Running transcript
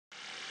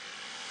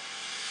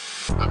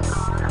This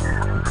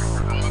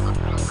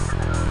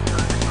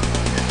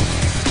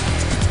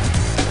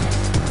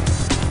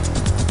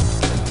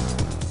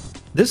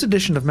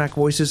edition of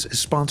MacVoices is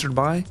sponsored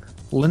by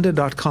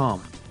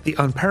lynda.com, the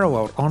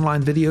unparalleled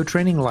online video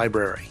training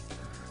library.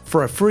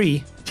 For a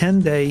free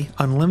 10-day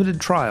unlimited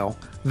trial,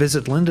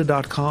 visit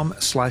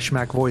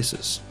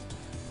lynda.com/MacVoices.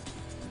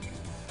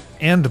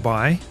 And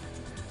by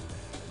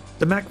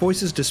the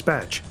MacVoices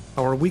Dispatch,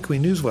 our weekly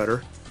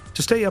newsletter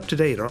to stay up to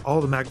date on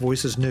all the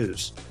MacVoices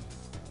news.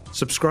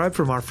 Subscribe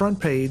from our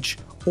front page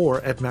or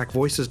at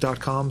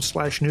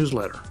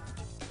macvoices.com/newsletter.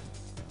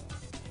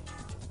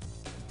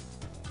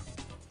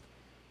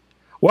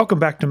 Welcome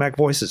back to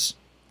MacVoices.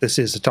 This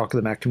is the Talk of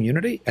the Mac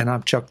community, and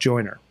I'm Chuck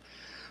Joyner.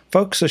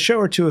 Folks, a show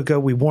or two ago,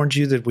 we warned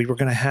you that we were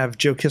going to have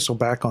Joe Kissell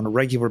back on a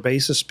regular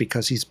basis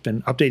because he's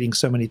been updating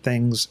so many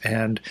things,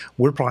 and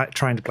we're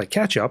trying to play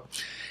catch-up.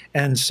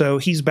 And so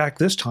he's back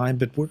this time,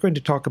 but we're going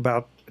to talk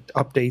about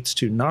updates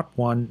to not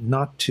one,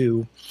 not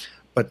two,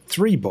 but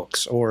 3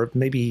 books, or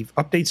maybe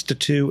updates to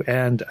 2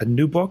 and a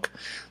new book.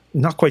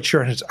 Not quite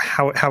sure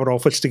how it all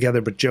fits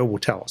together, but Joe will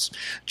tell us.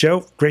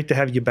 Joe, great to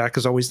have you back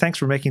as always. Thanks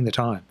for making the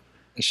time.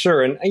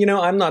 Sure, and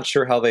I'm not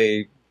sure how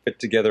they fit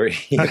together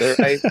either.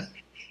 I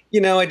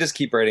just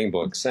keep writing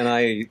books,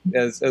 and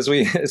as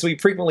we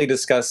frequently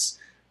discuss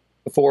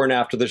before and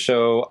after the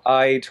show,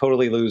 I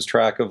totally lose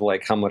track of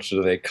like how much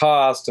do they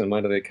cost and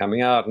when are they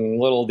coming out and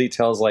little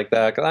details like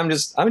that.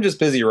 'Cause I'm just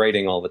busy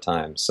writing all the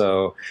time.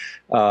 So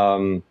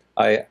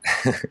I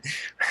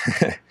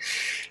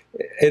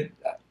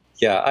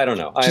don't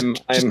know.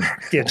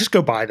 Just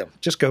go buy them.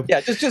 Just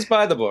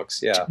buy the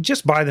books. Yeah.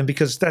 Just buy them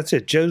because that's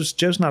it.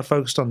 Joe's not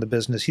focused on the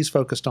business. He's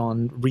focused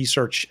on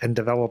research and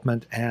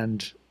development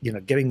and,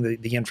 getting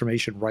the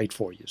information right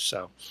for you.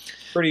 So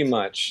pretty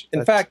much.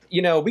 In fact,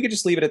 we could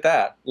just leave it at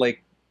that.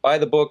 Like, buy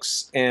the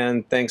books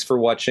and thanks for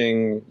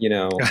watching, end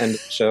of the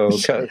show.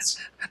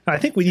 I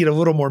think we need a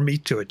little more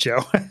meat to it,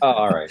 Joe. Oh,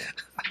 all right.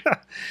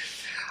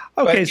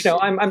 Okay.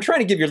 But, I'm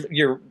trying to give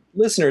your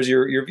listeners,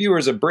 your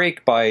viewers, a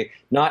break by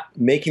not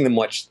making them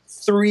watch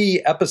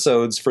 3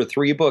 episodes for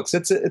 3 books.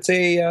 It's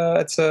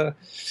a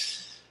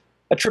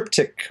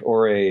triptych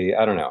or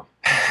I don't know.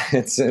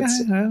 It's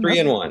 3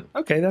 in 1.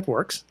 Okay, that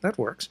works.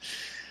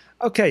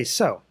 Okay,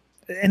 so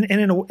and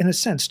in a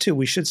sense too,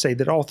 we should say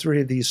that all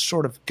 3 of these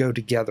sort of go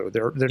together.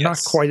 They're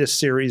not quite a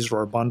series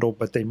or a bundle,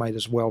 but they might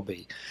as well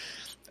be.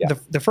 Yeah.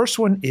 The first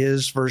one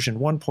is version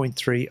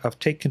 1.3 of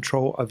Take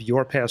Control of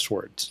Your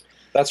Passwords.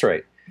 That's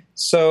right.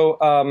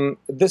 So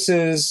this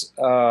is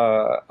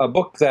a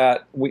book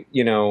that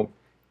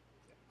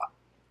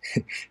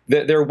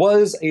there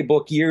was a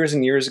book years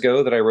and years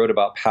ago that I wrote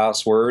about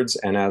passwords,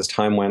 and as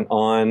time went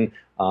on,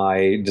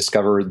 I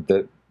discovered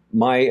that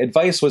my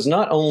advice was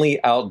not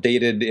only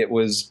outdated, it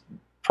was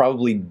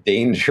probably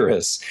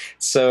dangerous.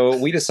 So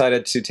we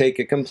decided to take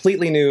a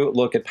completely new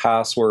look at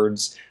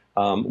passwords,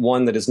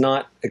 one that is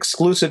not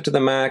exclusive to the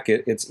Mac.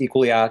 It's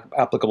equally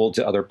applicable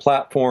to other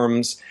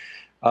platforms.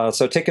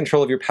 So Take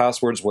Control of Your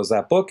Passwords was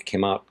that book. It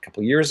came out a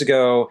couple years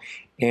ago.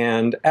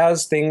 And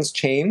as things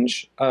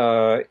change,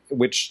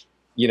 which,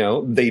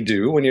 they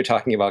do when you're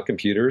talking about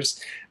computers,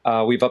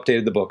 we've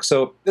updated the book.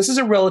 So this is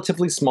a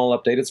relatively small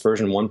update. It's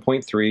version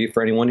 1.3.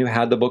 For anyone who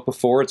had the book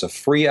before, it's a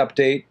free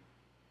update.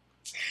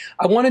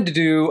 I wanted to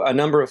do a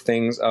number of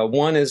things.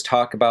 One is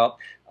talk about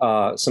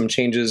some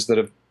changes that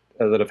have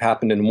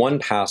happened in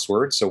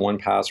 1Password. So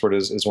 1Password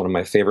is one of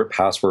my favorite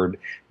password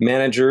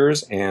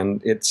managers,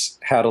 and it's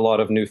had a lot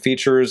of new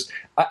features.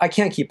 I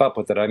can't keep up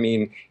with it. I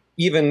mean,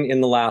 even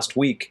in the last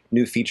week,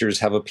 new features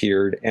have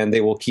appeared, and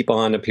they will keep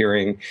on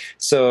appearing.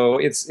 So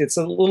it's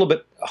a little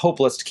bit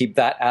hopeless to keep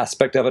that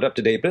aspect of it up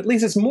to date, but at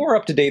least it's more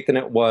up to date than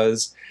it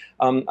was.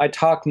 I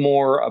talk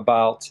more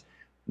about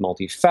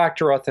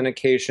multi-factor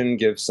authentication,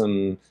 give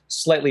some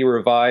slightly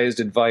revised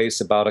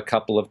advice about a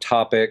couple of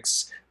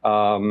topics.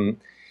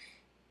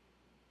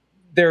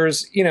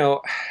 There's,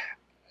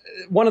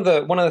 one of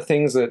the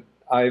things that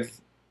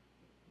I've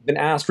been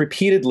asked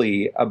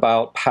repeatedly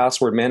about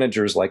password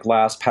managers like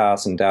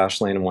LastPass and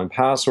Dashlane and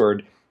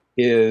 1Password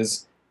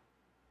is,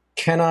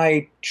 can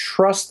I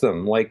trust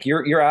them? Like,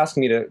 you're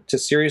asking me to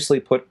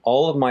seriously put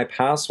all of my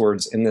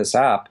passwords in this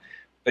app,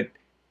 but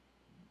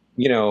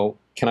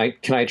can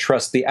I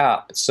trust the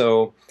app?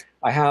 So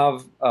I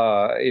have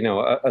a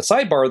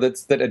sidebar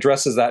that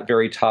addresses that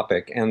very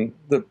topic, and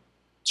the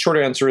short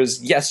answer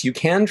is yes, you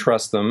can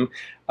trust them,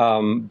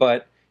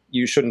 but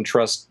you shouldn't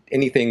trust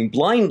anything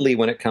blindly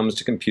when it comes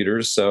to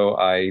computers. So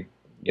I,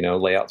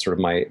 lay out sort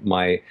of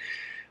my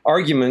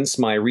arguments,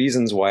 my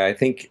reasons why I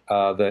think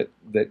that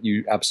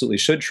you absolutely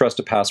should trust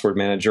a password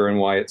manager and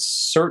why it's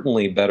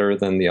certainly better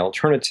than the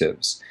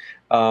alternatives.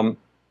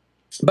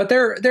 But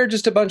there are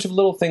just a bunch of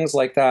little things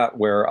like that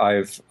where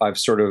I've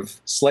sort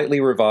of slightly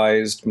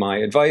revised my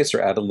advice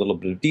or added a little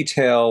bit of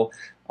detail,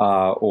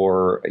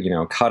 or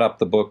caught up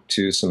the book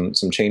to some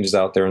changes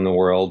out there in the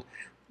world.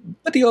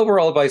 But the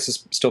overall advice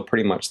is still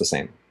pretty much the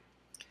same.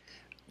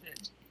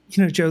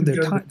 Joe,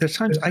 there's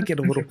times I get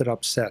a little bit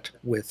upset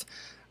with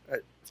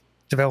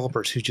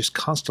developers who just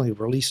constantly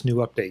release new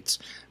updates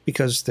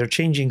because they're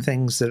changing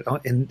things that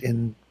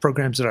in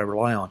programs that I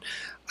rely on.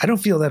 I don't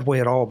feel that way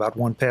at all about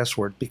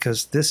 1Password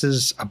because this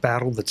is a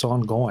battle that's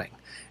ongoing.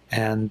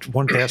 And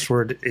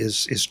 1Password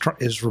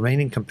is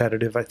remaining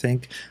competitive, I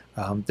think.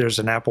 There's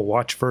an Apple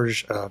Watch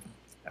version,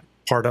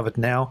 part of it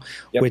now,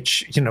 yep,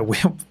 which,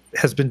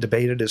 has been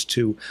debated as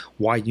to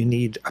why you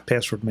need a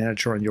password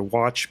manager on your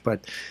watch, but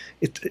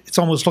it's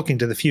almost looking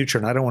to the future,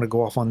 and I don't want to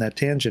go off on that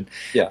tangent.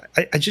 Yeah,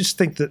 I just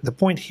think that the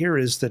point here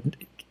is that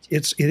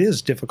it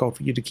is difficult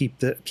for you to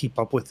keep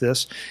up with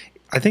this.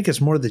 I think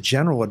it's more the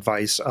general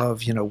advice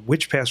of,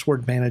 which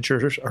password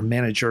managers or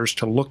managers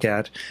to look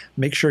at,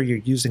 make sure you're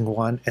using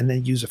one, and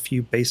then use a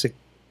few basic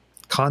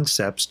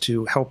concepts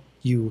to help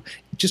you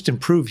just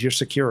improve your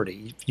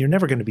security. You're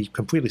never going to be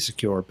completely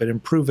secure, but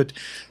improve it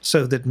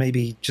so that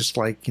maybe just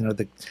like,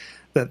 the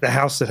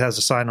house that has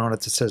a sign on it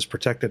that says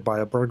protected by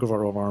a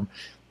burglar alarm,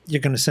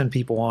 you're going to send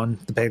people on,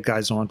 the bad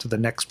guys on to the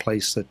next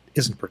place that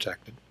isn't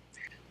protected.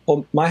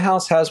 Well, my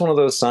house has one of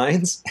those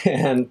signs,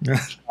 and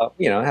has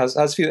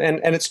a few,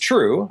 and it's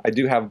true. I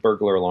do have a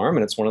burglar alarm,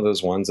 and it's one of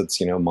those ones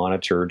that's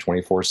monitored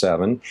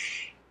 24/7,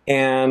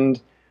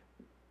 and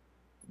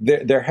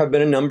there have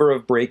been a number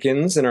of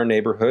break-ins in our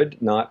neighborhood,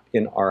 not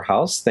in our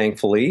house,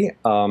 thankfully.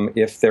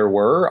 If there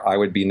were, I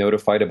would be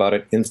notified about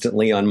it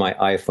instantly on my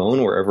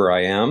iPhone wherever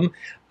I am.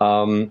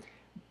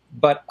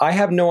 But I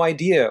have no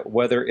idea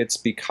whether it's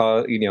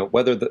because,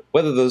 whether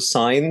those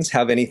signs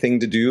have anything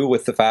to do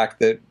with the fact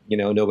that,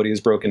 nobody has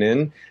broken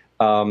in,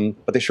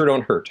 but they sure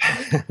don't hurt.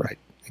 Right,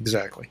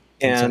 exactly.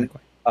 And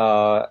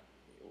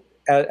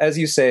as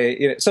you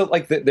say, so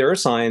like there are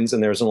signs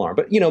and there's an alarm.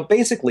 But,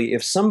 basically,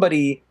 if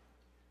somebody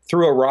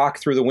threw a rock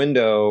through the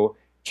window,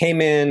 came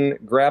in,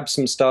 grabbed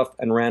some stuff,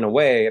 and ran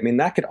away,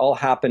 that could all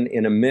happen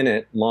in a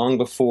minute, long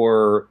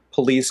before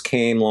police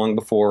came, long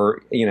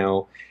before,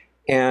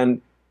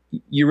 and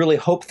you really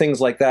hope things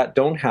like that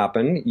don't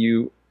happen.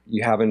 You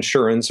have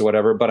insurance or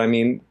whatever, but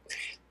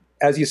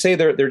as you say,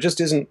 there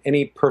just isn't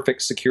any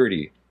perfect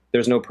security.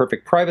 There's no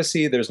perfect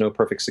privacy. There's no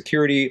perfect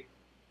security.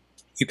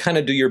 You kind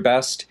of do your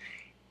best,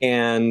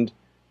 and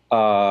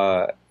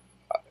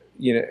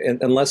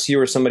unless you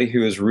are somebody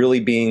who is really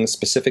being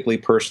specifically,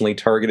 personally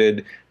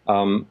targeted,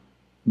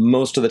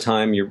 most of the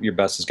time your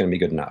best is going to be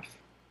good enough.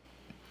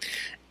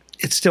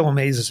 It still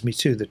amazes me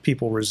too that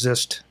people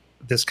resist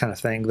this kind of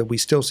thing, that we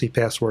still see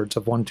passwords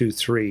of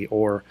 123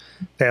 or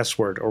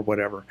password or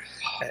whatever.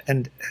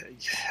 And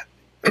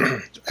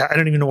I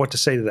don't even know what to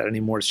say to that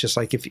anymore. It's just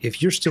like,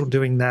 if you're still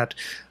doing that,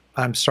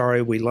 I'm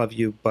sorry, we love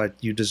you, but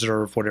you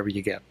deserve whatever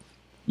you get.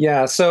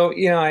 Yeah. So,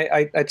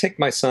 I take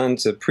my son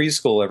to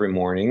preschool every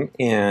morning,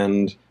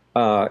 and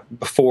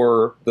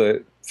before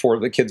the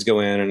kids go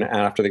in and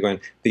after they go in,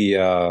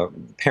 the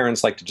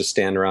parents like to just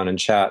stand around and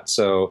chat.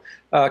 So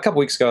a couple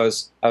weeks ago,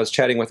 I was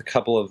chatting with a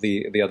couple of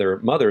the other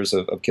mothers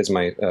of kids,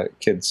 my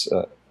kids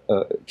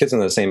in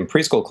the same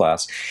preschool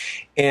class,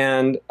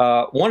 and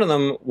one of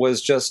them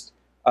was just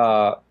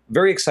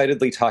very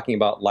excitedly talking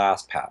about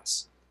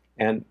LastPass.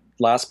 And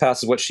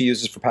LastPass is what she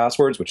uses for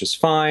passwords, which is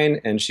fine.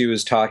 And she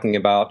was talking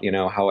about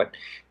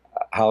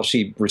how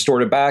she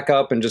restored a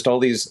backup and just all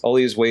these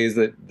ways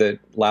that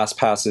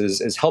LastPass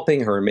is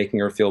helping her and making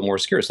her feel more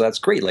secure. So that's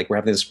great. Like, we're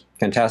having this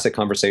fantastic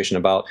conversation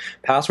about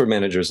password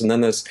managers. And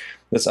then this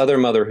other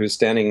mother who's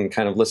standing and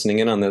kind of listening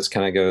in on this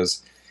kind of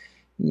goes,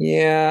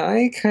 yeah,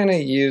 I kind of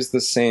use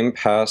the same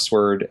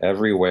password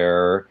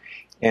everywhere.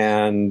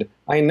 And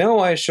I know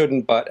I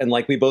shouldn't, but, and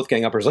like we both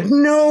gang up, we're like,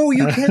 no,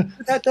 you can't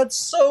do that. That's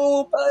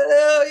so,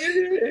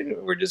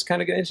 we're just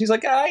kind of, and she's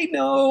like, I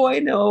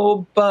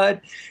know, but,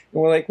 and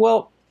we're like,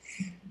 well,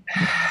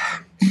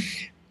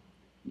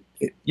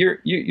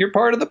 you're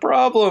part of the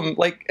problem.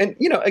 Like, and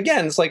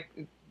again, it's like,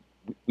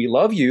 we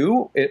love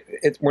you.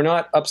 We're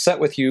not upset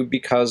with you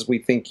because we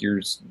think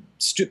you're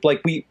stupid.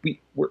 Like,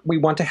 we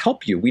want to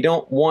help you. We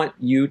don't want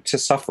you to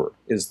suffer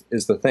is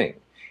the thing.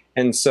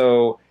 And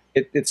so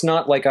it's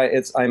not like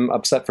I'm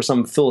upset for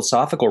some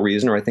philosophical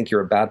reason, or I think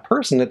you're a bad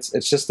person. It's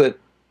just that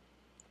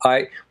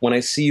when I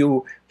see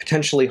you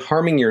potentially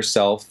harming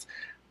yourself,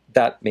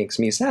 that makes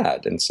me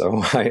sad. And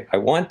so I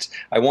want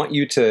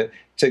you to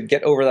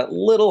get over that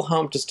little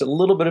hump, just a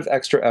little bit of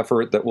extra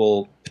effort that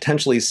will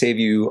potentially save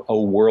you a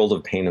world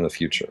of pain in the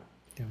future.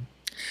 Yeah.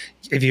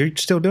 If you're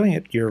still doing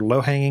it, you're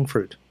low-hanging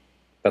fruit.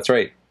 That's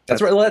right.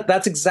 That's right.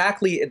 That's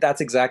exactly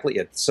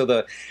it. So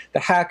the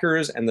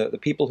hackers and the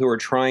people who are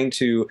trying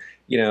to,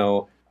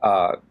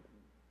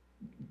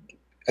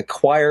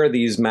 acquire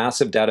these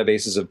massive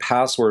databases of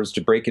passwords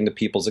to break into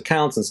people's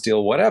accounts and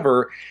steal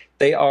whatever,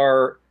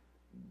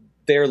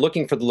 they're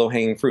looking for the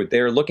low-hanging fruit.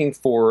 They're looking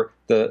for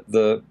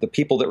the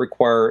people that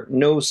require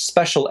no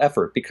special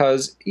effort,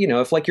 because,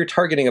 if like you're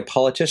targeting a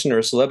politician or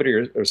a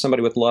celebrity or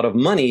somebody with a lot of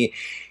money,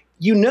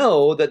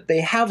 that they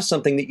have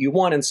something that you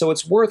want, and so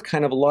it's worth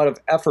kind of a lot of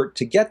effort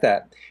to get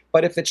that.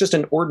 But if it's just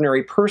an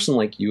ordinary person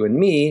like you and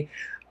me,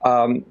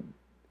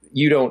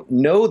 you don't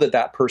know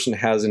that person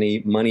has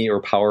any money or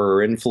power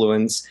or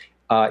influence.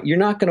 You're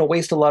not going to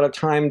waste a lot of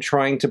time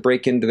trying to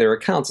break into their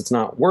accounts. It's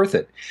not worth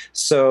it.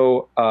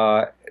 So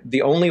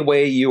the only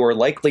way you are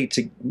likely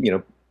to,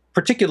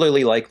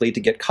 particularly likely to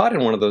get caught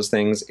in one of those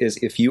things is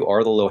if you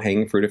are the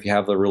low-hanging fruit, if you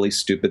have the really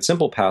stupid,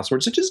 simple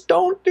passwords. So just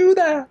don't do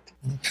that.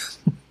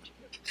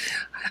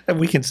 And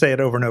we can say it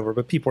over and over,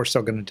 but people are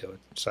still going to do it.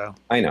 So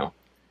I know.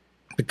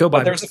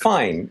 But there's a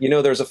fine.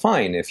 There's a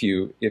fine if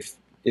your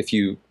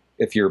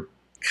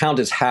account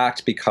is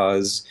hacked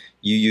because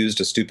you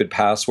used a stupid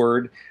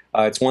password.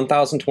 It's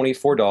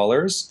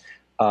 $1,024.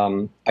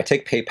 I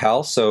take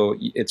PayPal, so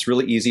it's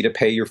really easy to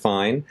pay your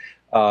fine.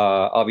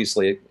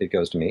 Obviously, it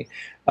goes to me.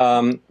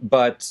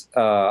 But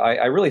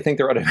I really think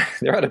there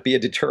ought to be a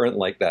deterrent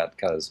like that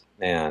because,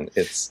 man,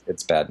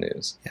 it's bad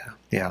news.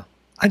 Yeah.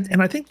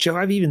 And I think, Joe,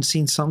 I've even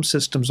seen some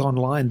systems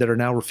online that are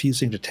now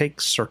refusing to take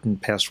certain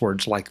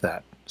passwords like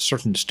that,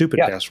 certain stupid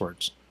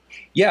passwords.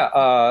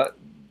 Yeah,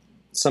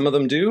 some of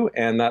them do,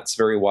 and that's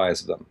very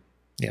wise of them.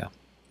 Yeah.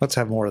 Let's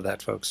have more of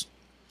that, folks.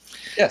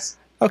 Yes.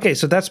 Okay,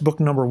 so that's book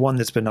number 1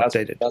 that's been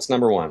updated. That's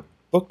number 1.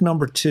 Book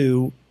number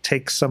 2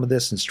 takes some of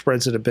this and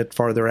spreads it a bit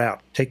farther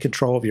out. Take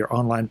control of your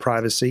online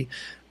privacy.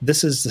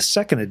 This is the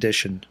 2nd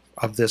edition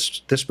of this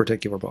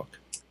particular book.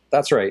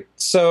 That's right.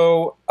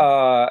 So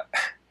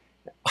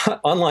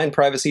online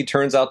privacy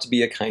turns out to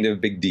be a kind of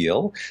big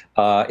deal.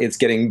 It's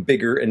getting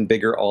bigger and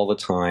bigger all the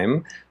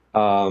time.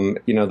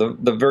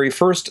 The very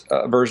first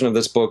version of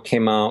this book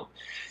came out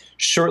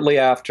shortly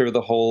after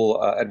the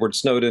whole Edward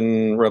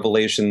Snowden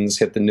revelations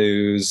hit the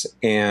news.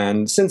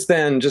 And since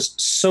then,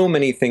 just so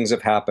many things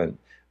have happened.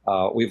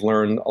 We've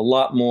learned a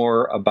lot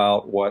more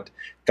about what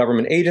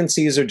government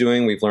agencies are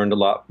doing. We've learned a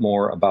lot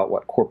more about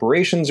what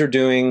corporations are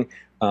doing.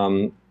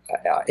 And,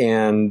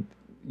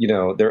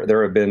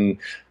 there have been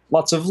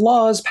lots of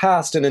laws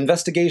passed and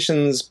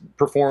investigations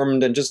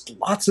performed and just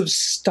lots of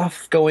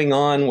stuff going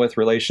on with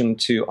relation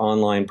to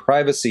online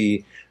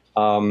privacy.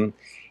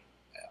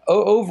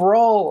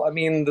 Overall, I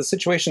mean, the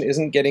situation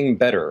isn't getting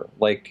better.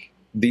 Like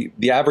the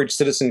average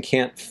citizen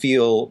can't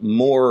feel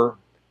more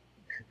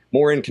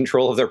in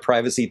control of their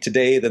privacy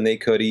today than they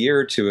could a year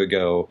or two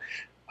ago,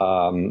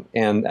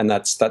 and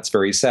that's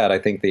very sad. I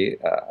think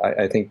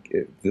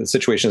the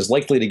situation is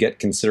likely to get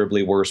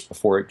considerably worse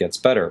before it gets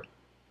better.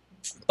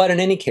 But in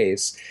any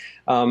case,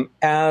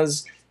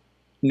 as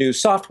new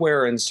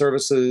software and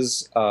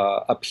services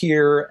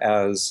appear,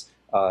 as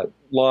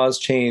laws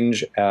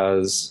change,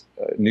 as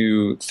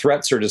new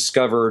threats are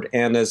discovered,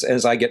 and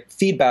as I get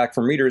feedback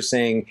from readers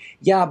saying,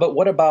 yeah, but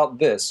what about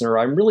this? Or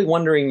I'm really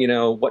wondering,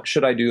 what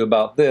should I do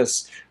about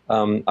this?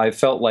 I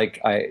felt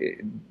like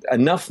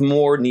enough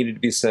more needed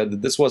to be said,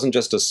 that this wasn't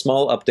just a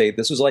small update.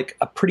 This was like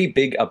a pretty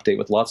big update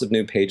with lots of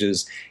new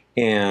pages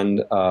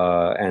and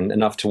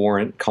enough to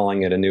warrant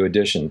calling it a new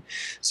edition.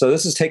 So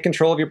this is Take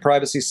Control of Your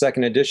Privacy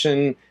 2nd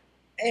edition.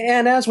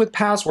 And as with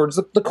passwords,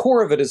 the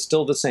core of it is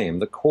still the same.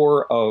 The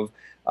core of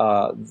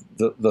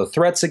the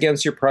threats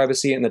against your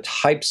privacy and the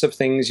types of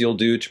things you'll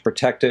do to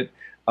protect it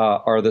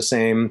are the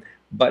same.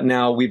 But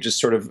now we've just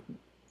sort of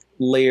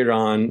layered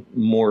on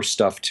more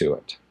stuff to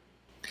it.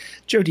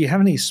 Joe, do you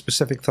have any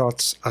specific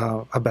thoughts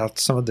about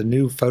some of the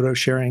new photo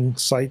sharing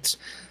sites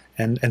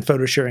and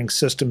photo sharing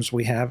systems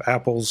we have?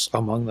 Apple's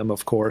among them,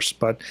 of course,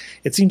 but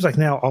it seems like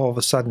now all of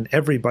a sudden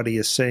everybody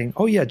is saying,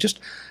 oh yeah,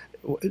 just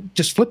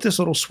flip this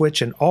little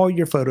switch and all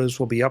your photos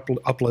will be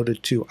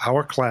uploaded to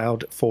our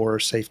cloud for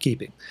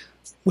safekeeping,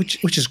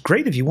 which is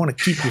great if you want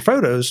to keep your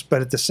photos,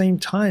 but at the same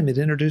time it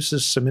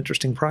introduces some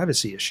interesting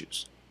privacy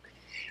issues.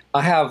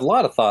 I have a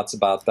lot of thoughts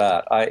about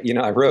that. I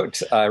wrote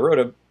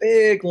a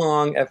big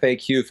long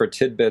FAQ for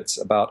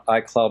Tidbits about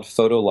iCloud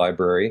Photo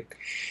Library,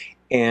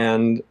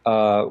 and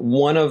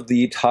one of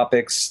the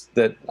topics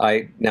that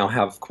I now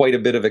have quite a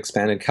bit of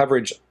expanded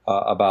coverage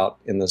about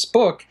in this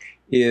book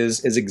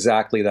is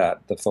exactly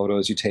that: the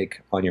photos you take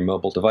on your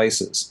mobile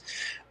devices.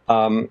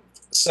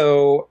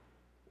 So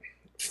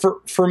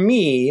for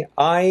me,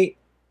 I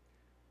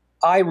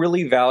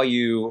really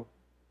value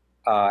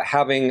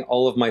having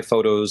all of my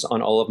photos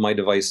on all of my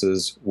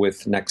devices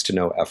with next to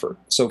no effort.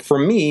 So for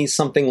me,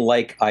 something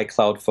like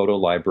iCloud Photo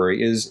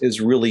Library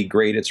is really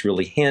great. It's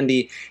really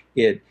handy.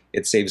 It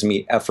saves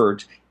me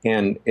effort,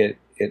 and it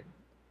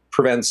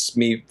prevents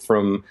me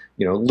from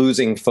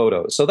losing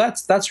photos. So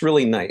that's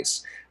really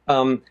nice.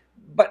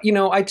 But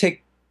I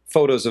take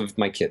photos of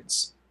my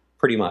kids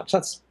pretty much.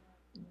 That's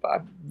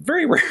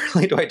very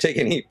rarely do I take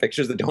any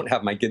pictures that don't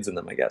have my kids in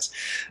them, I guess.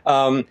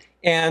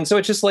 And so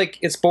it's just like,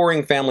 it's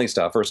boring family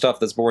stuff or stuff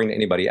that's boring to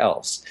anybody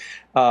else.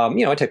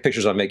 I take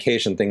pictures on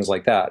vacation, things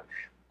like that.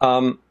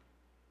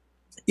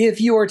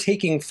 If you are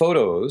taking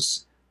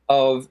photos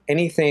of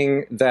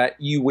anything that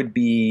you would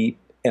be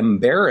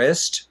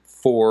embarrassed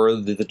for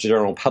the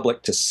general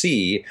public to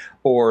see,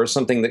 or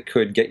something that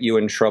could get you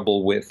in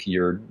trouble with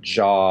your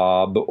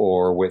job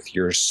or with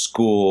your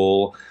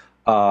school,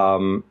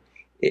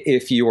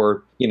 if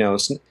you're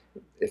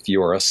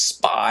a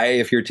spy,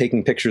 if you're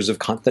taking pictures of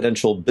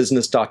confidential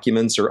business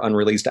documents or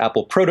unreleased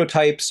Apple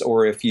prototypes,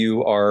 or if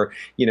you are,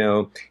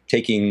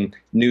 taking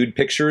nude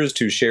pictures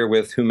to share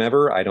with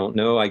whomever, I don't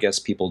know, I guess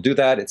people do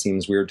that. It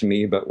seems weird to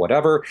me, but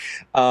whatever.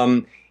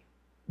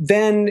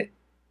 Then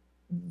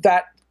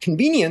that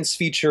convenience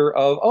feature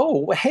of,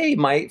 oh, hey,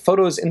 my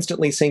photos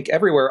instantly sync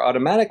everywhere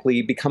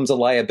automatically becomes a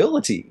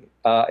liability.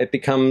 It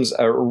becomes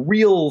a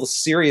real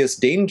serious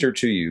danger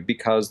to you,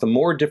 because the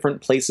more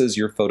different places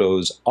your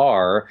photos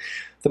are,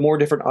 the more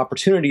different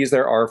opportunities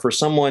there are for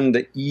someone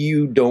that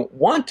you don't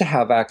want to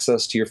have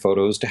access to your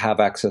photos to have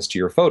access to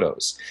your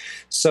photos.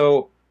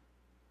 So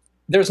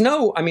there's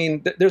no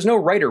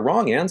right or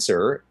wrong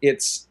answer.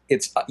 It's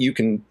you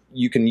can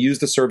use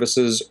the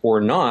services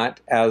or not,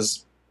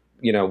 as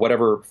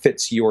whatever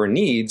fits your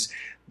needs.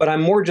 But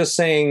I'm more just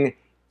saying,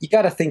 you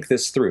got to think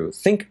this through.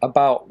 Think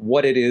about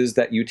what it is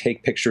that you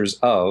take pictures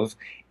of,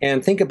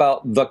 and think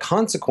about the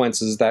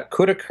consequences that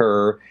could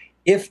occur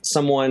if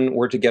someone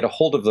were to get a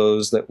hold of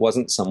those that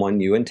wasn't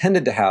someone you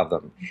intended to have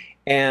them.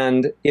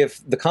 And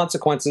if the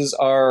consequences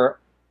are,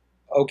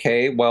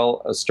 okay,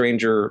 well, a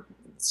stranger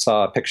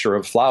saw a picture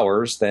of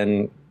flowers,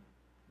 then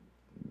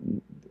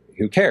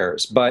who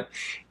cares? But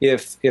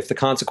if the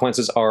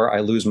consequences are I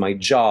lose my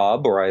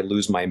job, or I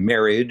lose my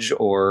marriage,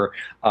 or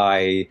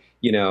I,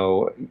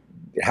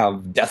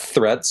 have death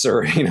threats,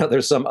 or,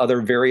 there's some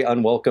other very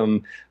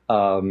unwelcome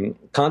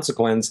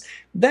consequence,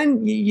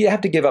 then you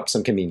have to give up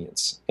some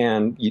convenience,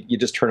 and you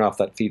just turn off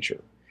that feature.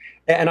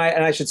 And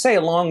I should say,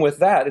 along with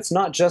that, it's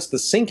not just the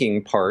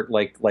syncing part,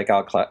 like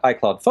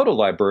iCloud Photo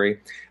Library.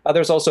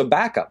 There's also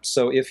backups.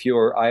 So if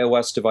your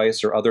iOS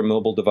device or other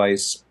mobile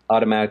device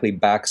automatically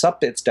backs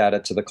up its data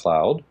to the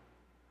cloud,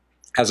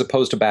 as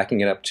opposed to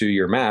backing it up to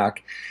your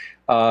Mac,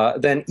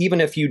 then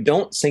even if you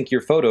don't sync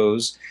your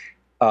photos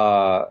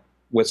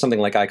with something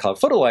like iCloud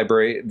Photo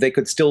Library, they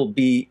could still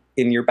be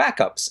in your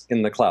backups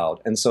in the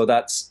cloud. And so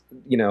that's,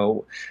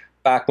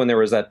 back when there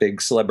was that big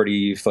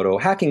celebrity photo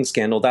hacking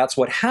scandal, that's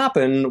what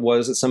happened,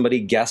 was that somebody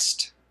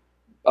guessed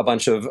a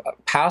bunch of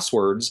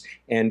passwords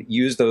and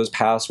used those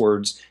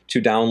passwords to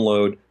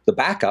download the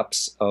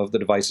backups of the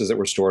devices that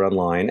were stored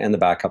online, and the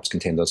backups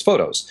contained those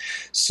photos.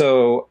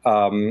 So,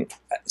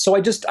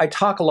 I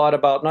talk a lot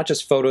about not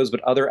just photos, but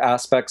other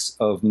aspects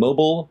of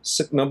mobile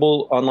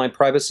online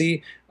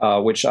privacy,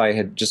 which I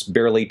had just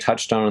barely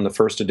touched on in the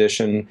first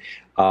edition,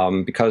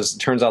 because it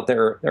turns out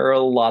there are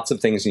lots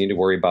of things you need to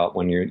worry about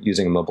when you're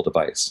using a mobile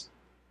device.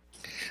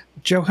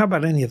 Joe, how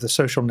about any of the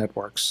social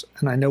networks?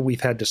 And I know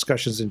we've had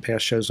discussions in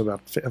past shows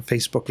about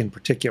Facebook in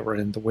particular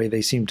and the way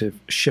they seem to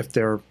shift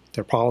their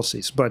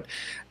policies. But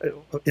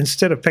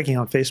instead of picking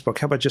on Facebook,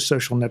 how about just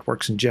social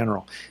networks in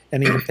general?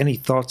 Any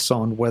thoughts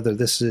on whether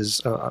this is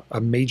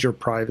a major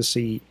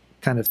privacy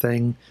kind of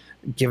thing,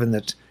 given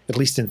that, at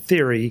least in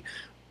theory,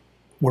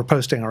 we're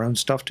posting our own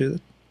stuff to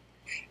it?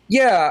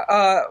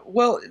 Yeah,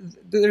 well,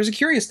 there's a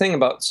curious thing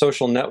about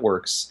social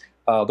networks.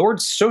 The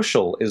word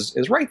social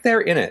is right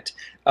there in it,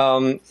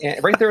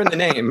 right there in the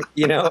name,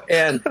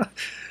 and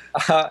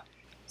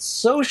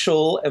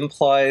social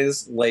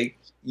implies, like,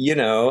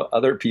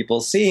 other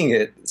people seeing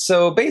it.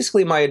 So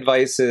basically my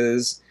advice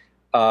is,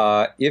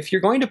 if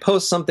you're going to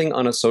post something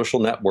on a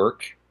social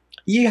network,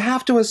 you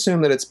have to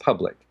assume that it's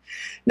public.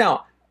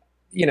 Now,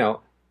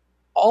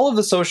 all of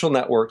the social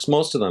networks,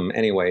 most of them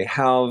anyway,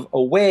 have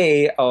a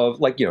way of,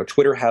 like,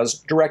 Twitter has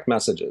direct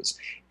messages,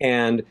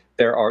 and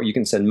you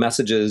can send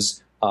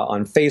messages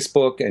on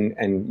Facebook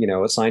and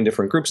assign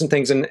different groups and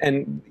things.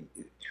 And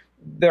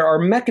there are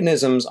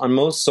mechanisms on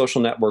most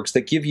social networks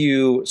that give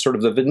you sort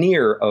of the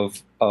veneer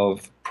of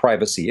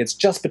privacy. It's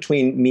just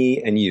between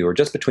me and you, or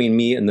just between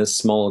me and this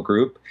small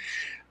group.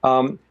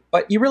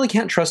 But you really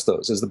can't trust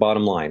those, is the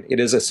bottom line. It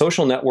is a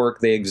social network.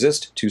 They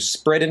exist to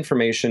spread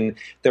information.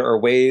 There are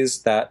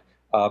ways that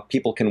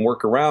people can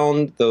work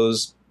around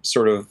those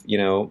sort of,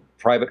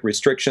 private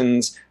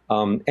restrictions.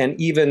 And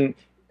even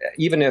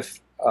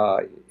if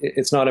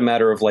it's not a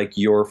matter of, like,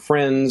 your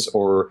friends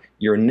or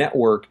your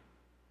network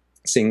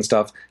seeing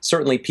stuff,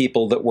 certainly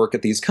people that work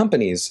at these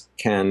companies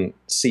can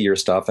see your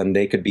stuff, and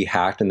they could be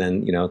hacked, and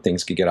then,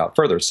 things could get out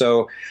further.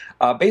 So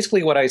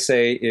basically what I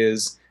say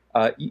is,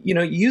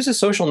 use a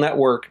social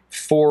network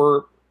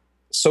for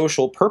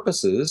social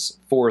purposes,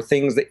 for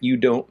things that you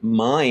don't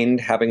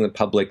mind having the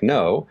public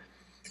know.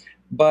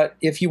 But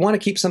if you want to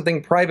keep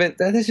something private,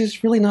 that is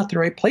just really not the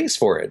right place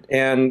for it.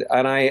 And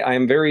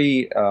I'm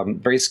very,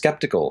 very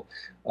skeptical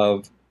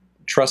of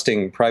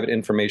trusting private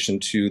information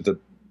to the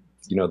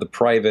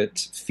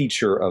private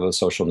feature of a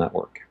social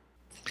network.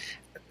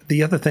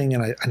 The other thing,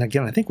 and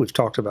again, I think we've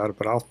talked about it,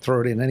 but I'll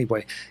throw it in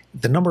anyway.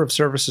 The number of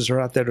services are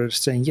out there that are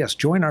saying, yes,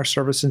 join our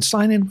service and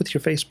sign in with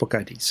your Facebook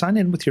ID, sign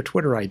in with your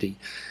Twitter ID.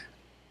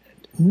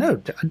 No,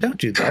 don't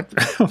do that.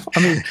 I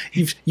mean,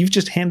 you've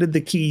just handed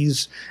the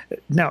keys.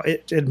 Now,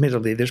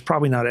 admittedly, there's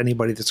probably not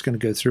anybody that's going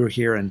to go through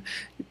here and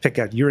pick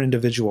out your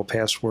individual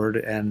password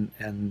and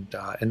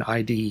an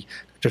ID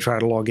to try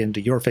to log into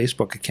your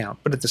Facebook account.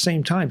 But at the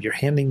same time, you're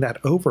handing that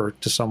over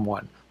to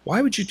someone.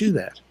 Why would you do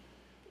that?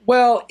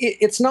 Well,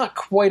 it's not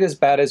quite as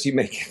bad as you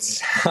make it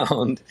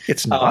sound.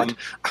 It's not?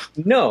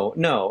 No.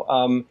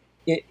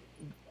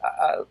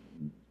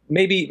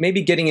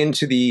 Maybe getting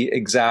into the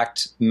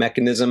exact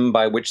mechanism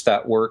by which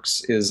that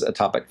works is a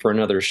topic for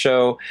another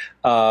show.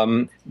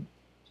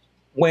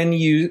 When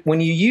you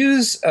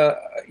use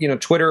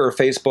Twitter or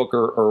Facebook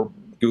or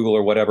Google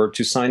or whatever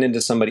to sign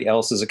into somebody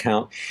else's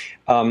account,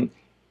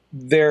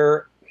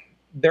 they're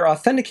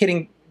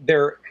authenticating.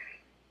 They're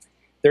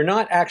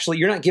not actually.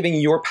 You're not giving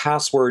your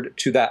password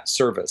to that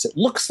service. It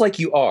looks like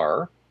you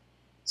are.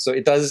 So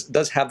it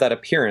does have that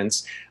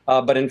appearance,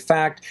 but in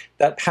fact,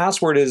 that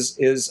password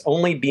is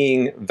only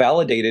being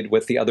validated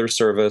with the other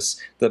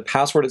service. The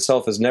password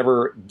itself is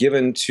never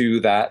given to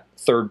that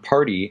third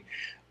party,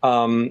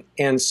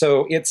 and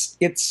so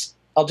it's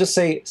I'll just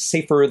say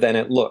safer than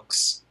it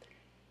looks.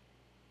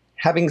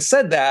 Having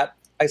said that,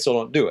 I still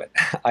don't do it.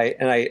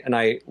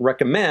 I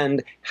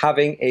recommend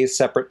having a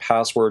separate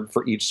password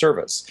for each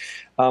service.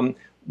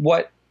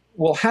 What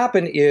will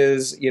happen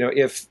is,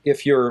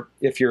 if your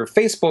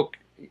Facebook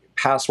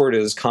password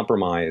is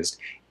compromised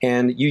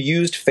and you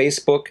used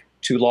Facebook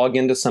to log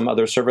into some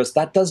other service,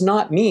 that does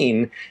not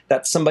mean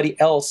that somebody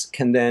else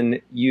can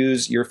then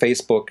use your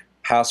Facebook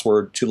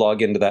password to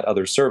log into that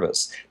other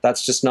service.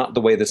 That's just not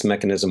the way this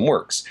mechanism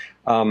works.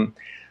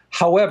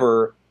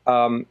 However,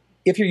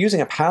 if you're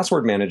using a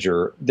password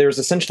manager, there's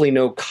essentially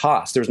no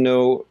cost. There's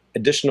no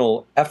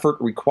additional effort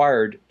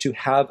required to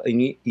have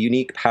a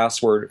unique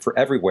password for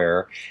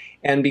everywhere.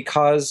 And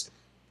because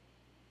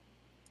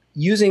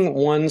using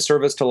one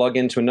service to log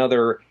into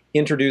another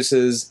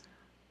introduces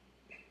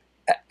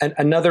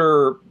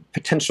another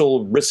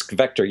potential risk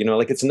vector.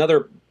 Like it's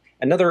another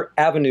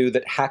avenue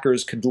that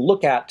hackers could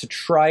look at to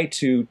try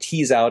to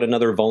tease out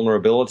another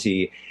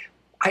vulnerability.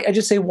 I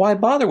just say, why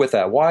bother with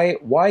that?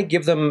 Why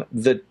give them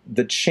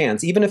the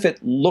chance, even if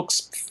it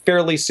looks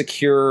fairly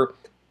secure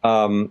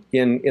in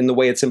the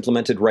way it's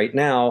implemented right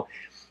now?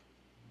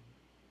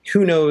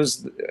 Who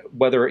knows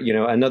whether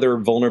another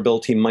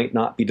vulnerability might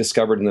not be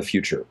discovered in the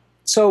future?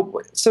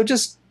 So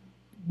just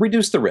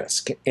reduce the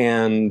risk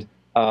and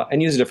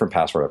use a different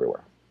password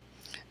everywhere.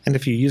 And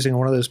if you're using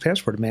one of those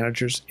password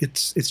managers,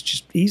 it's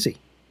just easy.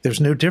 There's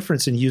no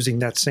difference in using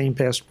that same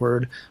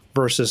password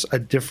versus a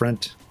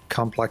different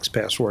complex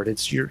password.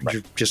 You're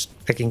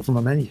just picking from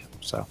a menu.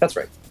 So that's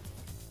right.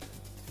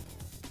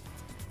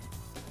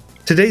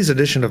 Today's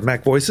edition of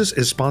MacVoices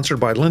is sponsored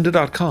by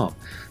lynda.com,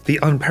 the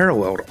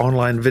unparalleled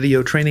online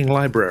video training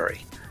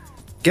library.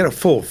 Get a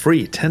full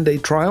free 10-day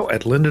trial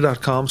at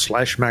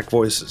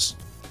lynda.com/MacVoices.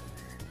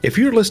 If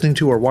you're listening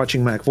to or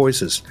watching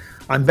MacVoices,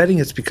 I'm betting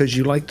it's because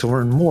you like to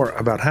learn more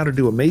about how to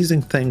do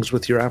amazing things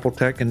with your Apple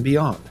tech and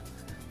beyond.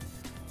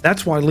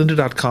 That's why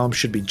lynda.com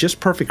should be just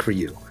perfect for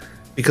you,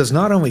 because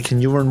not only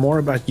can you learn more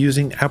about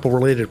using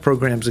Apple-related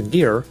programs and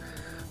gear,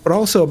 but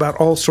also about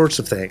all sorts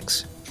of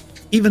things,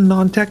 even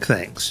non-tech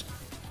things,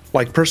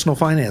 like personal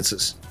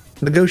finances,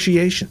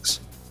 negotiations,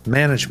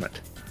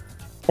 management,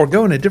 or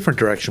go in a different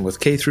direction with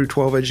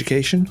K-12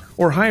 education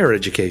or higher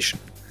education,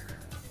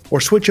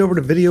 or switch over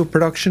to video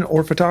production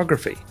or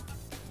photography,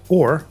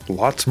 or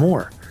lots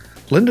more.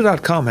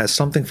 lynda.com has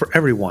something for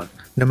everyone,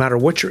 no matter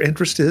what your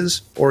interest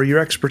is or your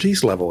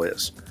expertise level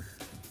is.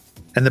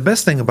 And the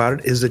best thing about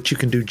it is that you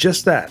can do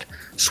just that,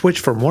 switch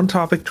from one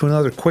topic to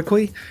another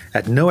quickly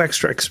at no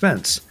extra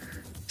expense,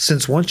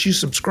 since once you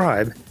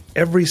subscribe,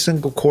 every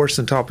single course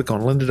and topic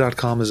on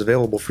lynda.com is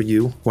available for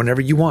you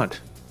whenever you want.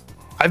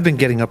 I've been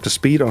getting up to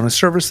speed on a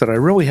service that I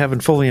really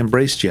haven't fully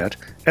embraced yet,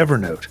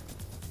 Evernote.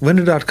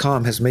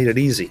 lynda.com has made it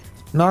easy,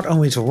 not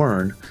only to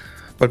learn,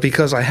 but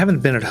because I haven't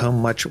been at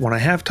home much when I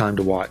have time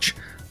to watch,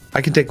 I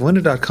can take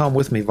lynda.com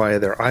with me via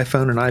their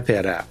iPhone and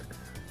iPad app,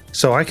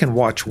 so I can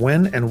watch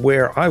when and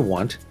where I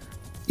want,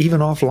 even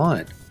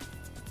offline.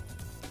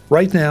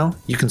 Right now,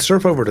 you can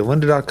surf over to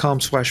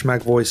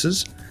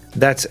lynda.com/MacVoices,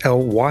 that's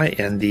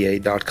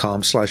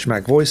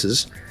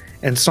lynda.com/MacVoices,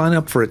 and sign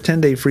up for a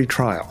 10-day free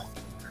trial.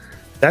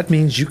 That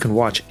means you can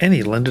watch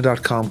any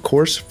lynda.com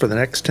course for the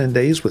next 10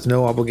 days with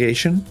no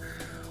obligation,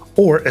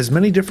 or as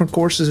many different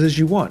courses as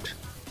you want.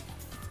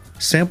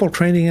 Sample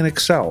training in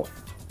Excel,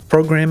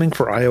 programming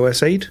for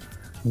iOS 8,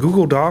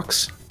 Google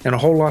Docs, and a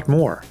whole lot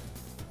more.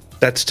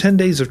 That's 10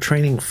 days of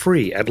training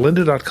free at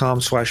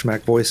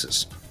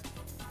lynda.com/MacVoices.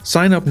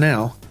 Sign up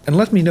now and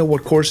let me know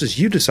what courses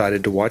you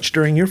decided to watch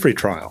during your free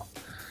trial.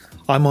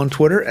 I'm on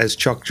Twitter as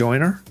Chuck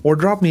Joyner, or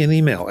drop me an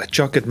email at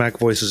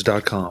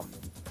chuck@macvoices.com.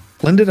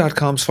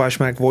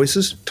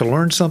 lynda.com/MacVoices to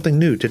learn something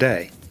new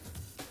today.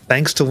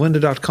 Thanks to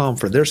lynda.com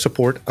for their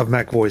support of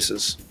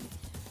MacVoices.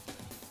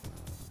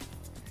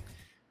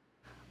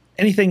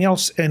 Anything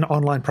else in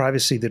online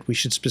privacy that we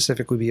should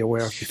specifically be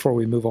aware of before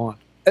we move on?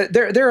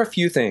 There are a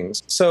few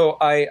things. So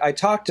I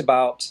talked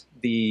about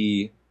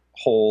the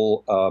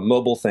whole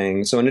mobile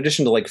thing. So in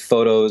addition to like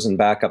photos and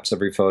backups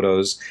of your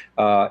photos,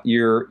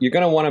 you're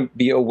going to want to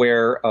be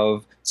aware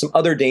of some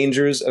other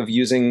dangers of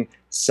using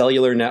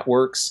cellular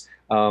networks.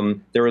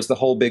 There was the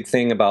whole big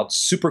thing about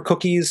super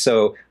cookies.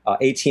 So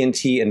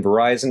AT&T and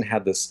Verizon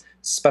had this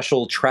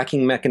special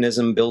tracking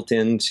mechanism built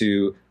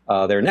into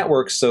their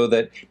networks so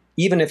that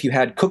even if you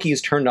had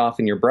cookies turned off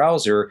in your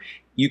browser,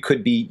 you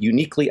could be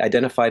uniquely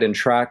identified and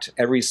tracked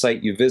every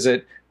site you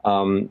visit.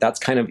 That's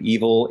kind of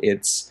evil.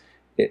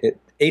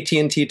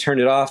 AT&T turned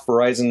it off.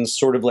 Verizon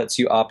sort of lets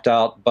you opt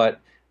out, but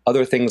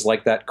other things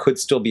like that could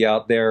still be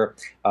out there.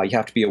 You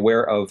have to be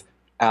aware of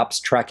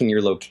apps tracking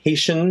your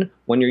location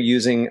when you're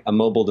using a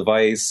mobile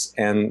device,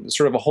 and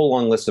sort of a whole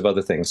long list of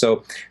other things.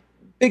 So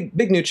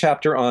big new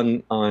chapter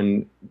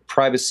on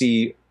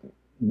privacy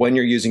when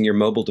you're using your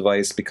mobile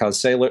device, because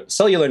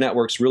cellular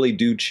networks really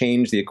do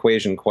change the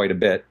equation quite a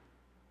bit.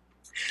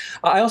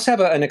 I also have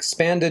an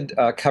expanded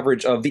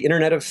coverage of the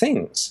Internet of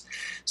Things.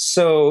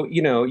 So,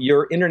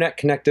 your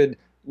internet-connected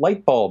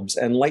light bulbs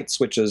and light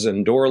switches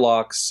and door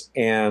locks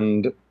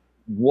and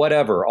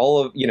whatever, all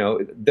of,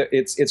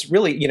 it's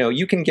really,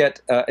 you can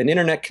get an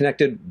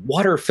internet-connected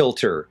water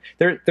filter.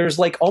 There's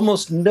like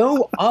almost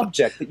no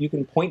object that you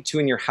can point to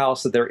in your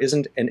house that there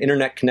isn't an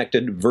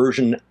internet-connected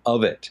version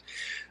of it.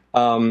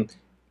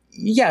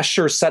 Yeah,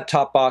 sure,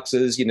 set-top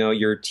boxes,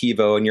 your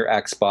TiVo and your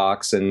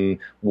Xbox and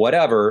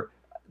whatever,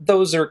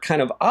 those are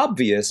kind of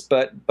obvious,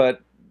 but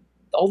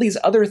all these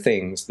other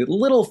things, the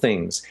little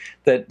things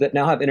that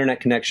now have internet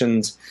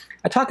connections,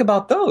 I talk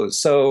about those.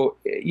 So,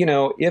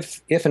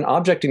 if an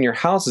object in your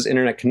house is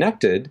internet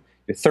connected,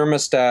 your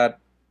thermostat,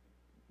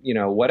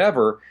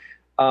 whatever,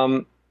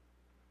 one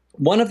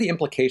of the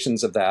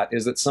implications of that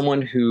is that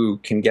someone who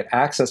can get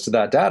access to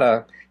that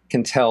data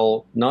can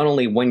tell not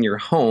only when you're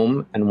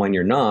home and when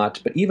you're not,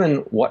 but even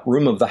what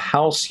room of the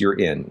house you're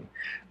in.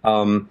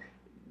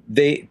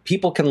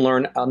 People can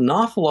learn an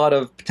awful lot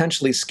of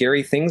potentially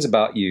scary things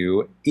about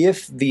you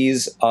if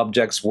these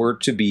objects were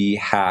to be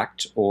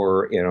hacked,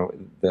 or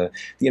the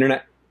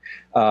internet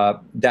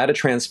data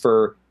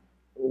transfer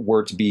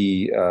were to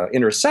be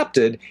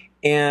intercepted.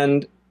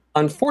 And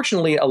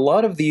unfortunately, a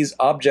lot of these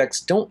objects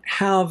don't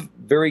have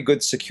very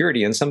good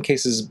security, in some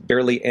cases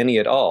barely any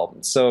at all.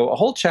 So a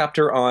whole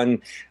chapter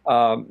on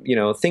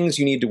things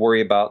you need to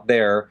worry about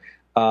there.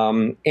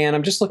 And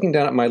I'm just looking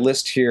down at my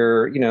list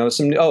here,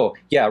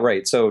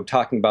 so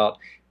talking about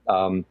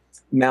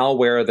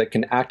malware that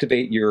can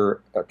activate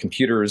your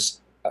computer's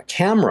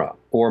camera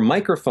or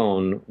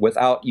microphone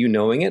without you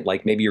knowing it.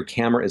 Like maybe your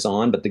camera is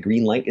on, but the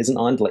green light isn't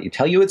on to let you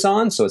tell you it's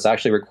on. So it's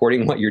actually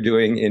recording what you're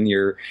doing in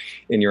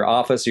your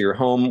office or your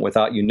home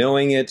without you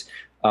knowing it.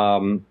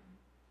 Some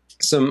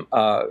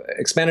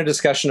expanded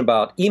discussion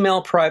about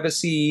email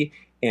privacy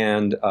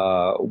and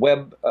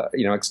web,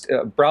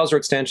 browser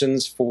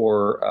extensions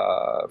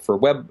for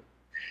web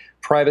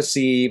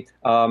privacy,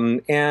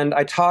 and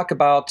I talk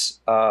about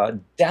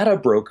data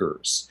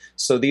brokers.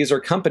 So these are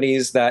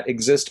companies that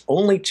exist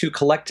only to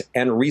collect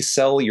and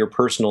resell your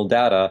personal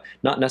data,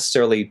 not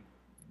necessarily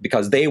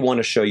because they want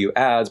to show you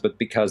ads, but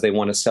because they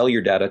want to sell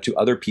your data to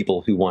other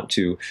people who want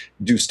to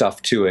do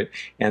stuff to it,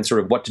 and sort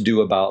of what to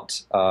do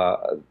about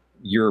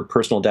your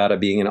personal data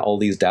being in all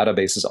these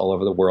databases all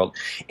over the world.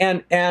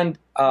 And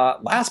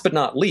last but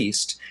not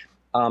least,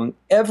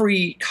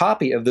 every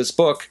copy of this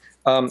book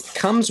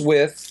comes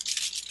with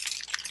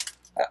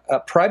a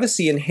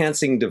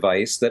privacy-enhancing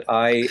device that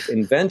I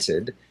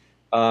invented.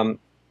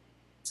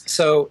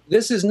 So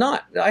this is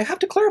not, I have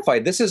to clarify,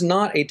 this is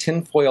not a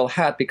tinfoil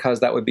hat, because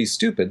that would be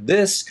stupid.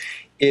 This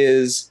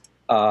is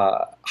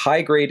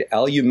high-grade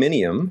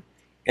aluminum,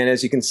 and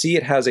as you can see,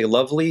 it has a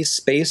lovely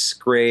space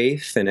gray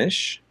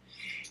finish.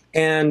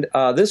 And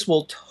this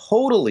will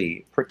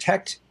totally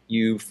protect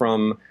you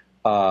from,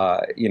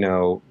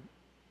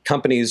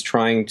 companies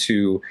trying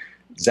to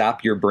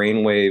zap your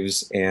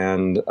brainwaves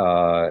and,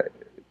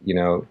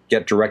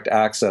 get direct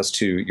access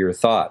to your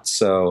thoughts.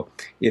 So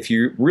if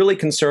you're really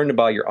concerned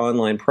about your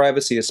online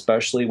privacy,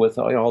 especially with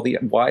all the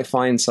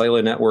Wi-Fi and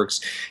cellular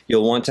networks,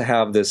 you'll want to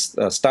have this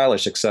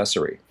stylish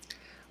accessory.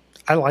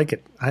 I like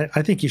it.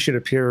 I think you should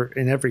appear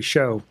in every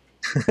show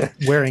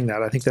wearing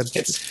that. I think that's...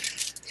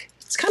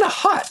 It's kind of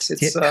hot.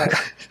 It's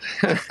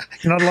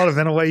not a lot of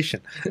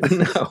ventilation.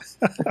 No.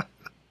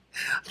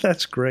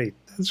 That's great.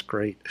 That's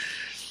great.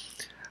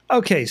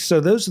 Okay, so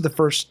those are the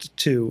first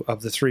two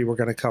of the three we're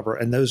going to cover,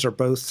 and those are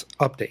both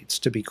updates,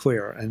 to be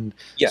clear. And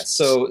yes,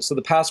 so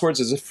the Passwords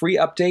is a free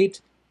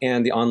update,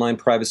 and the Online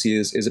Privacy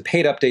is a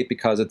paid update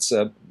because it's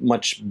a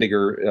much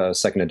bigger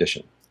second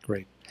edition.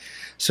 Great.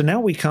 So now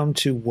we come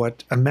to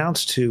what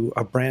amounts to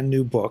a brand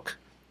new book,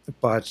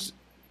 but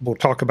we'll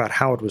talk about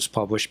how it was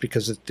published,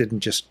 because it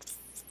didn't just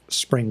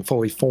spring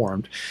fully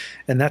formed,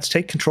 and that's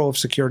Take Control of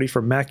Security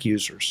for Mac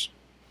Users.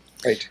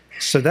 Right.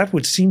 So that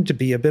would seem to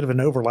be a bit of an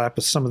overlap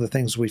with some of the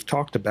things we've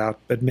talked about,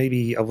 but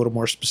maybe a little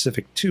more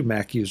specific to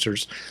Mac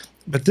users.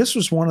 But this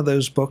was one of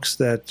those books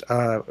that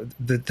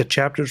the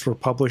chapters were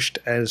published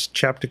as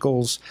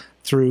chapticles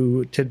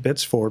through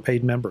Tidbits for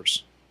paid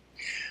members.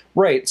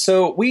 Right.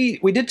 So we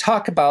did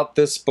talk about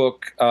this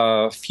book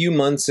a few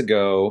months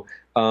ago,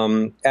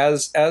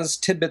 as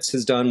Tidbits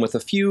has done with a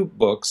few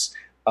books.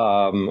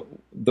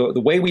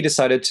 The way we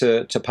decided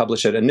to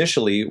publish it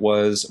initially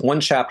was one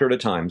chapter at a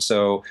time.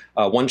 So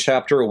one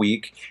chapter a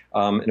week,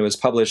 and it was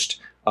published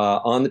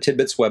on the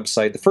Tidbits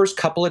website. The first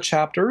couple of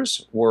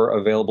chapters were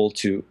available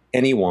to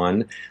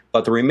anyone,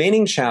 but the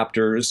remaining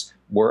chapters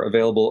were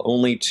available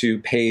only to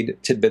paid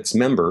Tidbits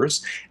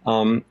members.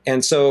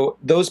 And so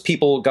those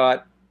people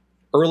got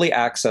early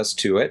access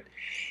to it.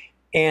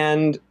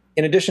 And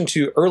in addition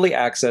to early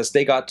access,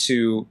 they got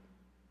to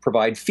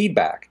provide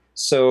feedback.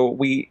 So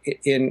we,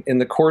 in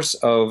the course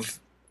of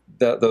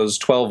those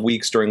 12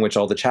 weeks during which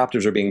all the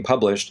chapters are being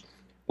published,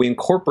 we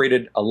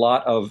incorporated a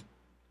lot of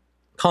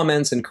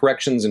comments and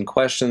corrections and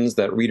questions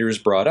that readers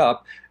brought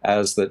up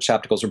as the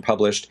chapters were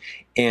published,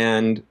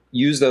 and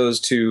use those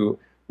to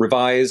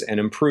revise and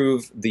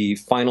improve the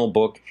final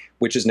book,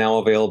 which is now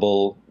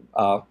available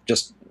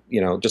just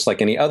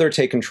like any other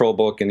Take Control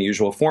book in the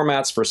usual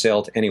formats for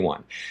sale to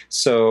anyone.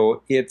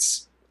 So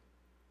it's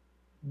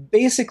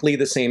basically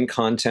the same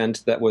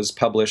content that was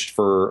published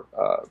for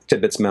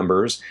Tidbits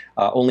members,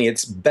 only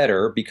it's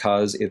better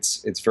because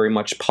it's very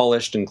much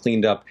polished and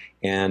cleaned up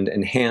and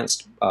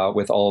enhanced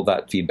with all of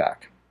that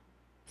feedback.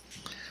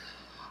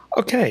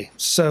 Okay,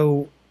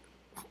 so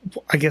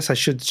I guess I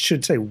should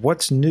say,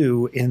 what's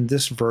new in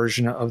this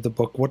version of the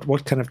book?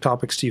 What kind of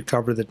topics do you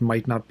cover that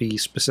might not be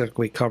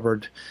specifically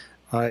covered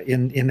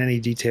in any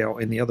detail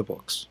in the other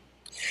books?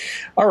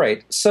 All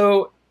right,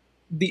 so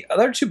the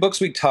other two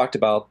books we talked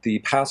about, the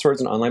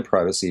Passwords and Online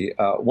Privacy,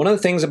 one of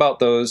the things about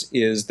those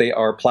is they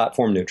are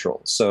platform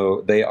neutral.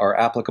 So they are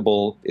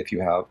applicable if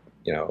you have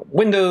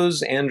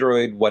Windows,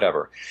 Android,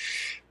 whatever.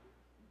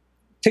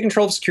 Take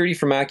Control of Security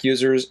for Mac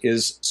users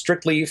is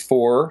strictly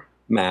for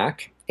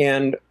Mac,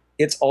 and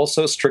it's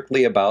also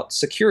strictly about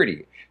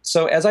security.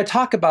 So as I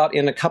talk about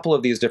in a couple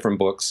of these different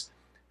books,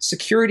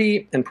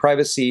 security and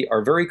privacy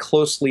are very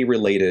closely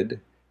related,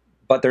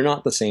 but they're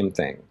not the same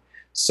thing.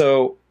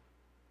 So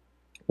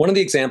one of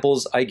the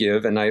examples I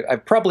give, and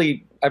I've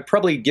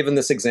probably given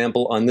this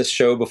example on this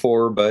show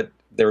before, but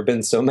there have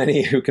been so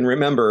many who can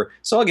remember,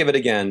 so I'll give it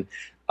again.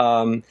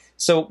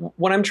 So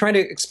when I'm trying to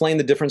explain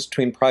the difference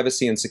between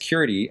privacy and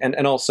security, and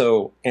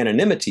also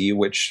anonymity,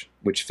 which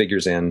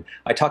figures in,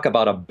 I talk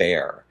about a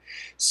bear.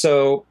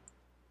 So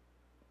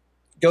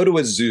go to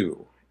a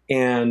zoo,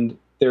 and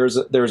there's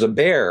a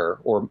bear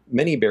or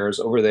many bears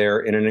over there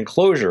in an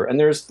enclosure, and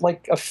there's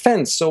like a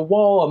fence, a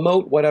wall, a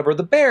moat, whatever.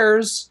 The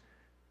bears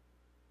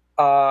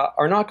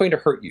are not going to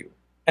hurt you,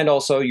 and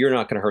also you're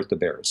not going to hurt the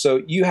bears.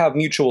 So you have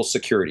mutual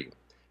security.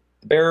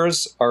 The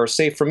bears are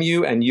safe from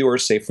you, and you are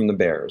safe from the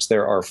bears.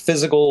 There are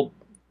physical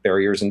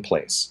barriers in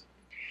place.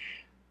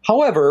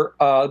 However,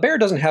 the bear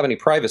doesn't have any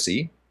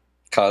privacy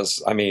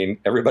because,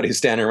 everybody's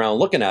standing around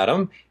looking at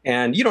him,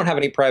 and you don't have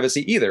any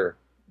privacy either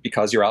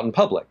because you're out in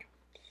public.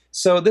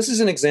 So this is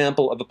an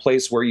example of a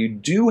place where you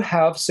do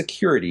have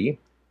security,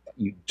 but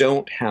you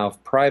don't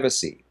have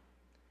privacy.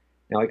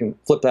 Now I can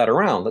flip that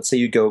around. Let's say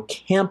you go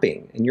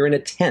camping, and you're in a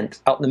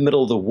tent out in the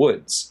middle of the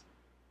woods.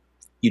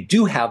 You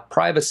do have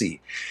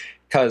privacy,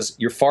 because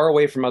you're far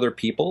away from other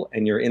people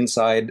and you're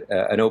inside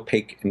an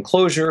opaque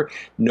enclosure.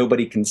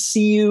 Nobody can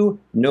see you,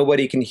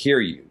 nobody can hear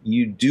you.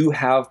 You do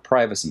have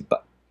privacy,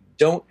 but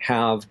don't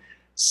have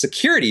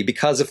security,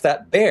 because if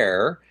that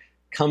bear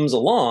comes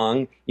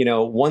along,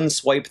 one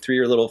swipe through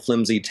your little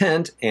flimsy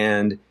tent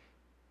and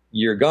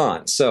you're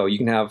gone. So you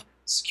can have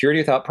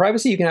security without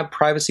privacy, you can have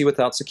privacy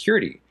without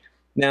security.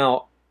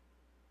 Now,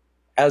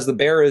 as the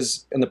bear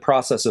is in the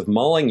process of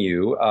mauling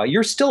you,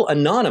 you're still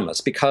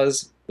anonymous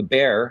because the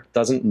bear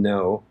doesn't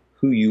know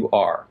who you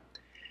are.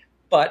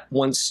 But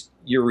once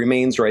your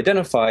remains are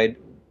identified,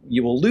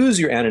 you will lose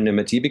your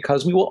anonymity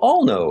because we will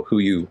all know who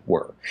you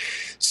were.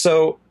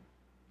 So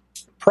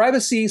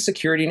privacy,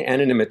 security, and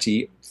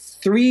anonymity,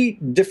 three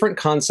different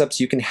concepts.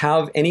 You can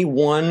have any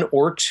one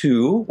or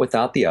two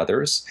without the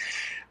others,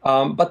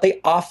 but they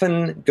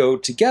often go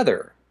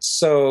together.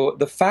 So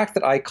the fact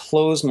that I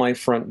close my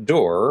front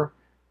door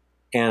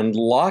and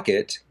lock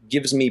it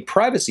gives me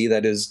privacy,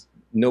 that is,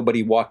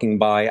 nobody walking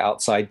by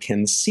outside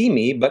can see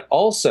me, but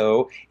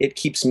also it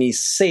keeps me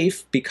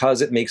safe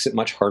because it makes it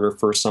much harder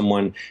for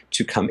someone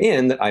to come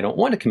in that I don't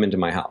want to come into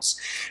my house.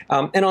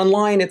 And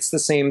online, it's the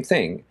same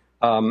thing.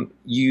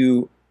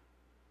 You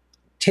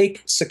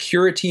take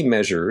security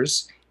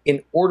measures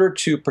in order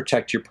to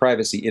protect your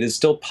privacy. It is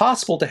still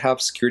possible to have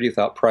security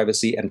without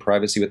privacy and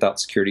privacy without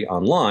security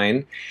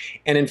online.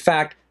 And in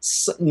fact,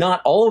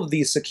 not all of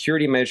these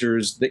security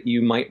measures that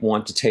you might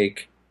want to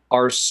take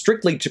are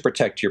strictly to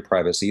protect your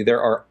privacy.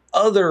 There are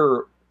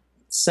other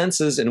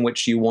senses in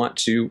which you want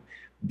to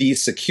be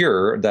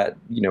secure that,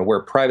 where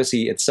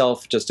privacy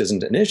itself just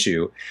isn't an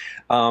issue.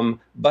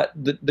 But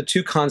the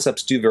two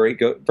concepts do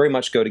very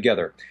much go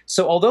together.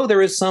 So although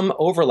there is some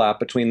overlap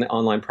between the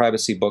online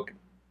privacy book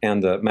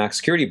and the Mac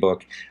security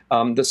book,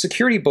 the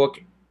security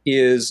book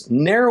is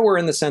narrower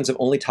in the sense of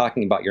only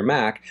talking about your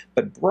Mac,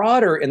 but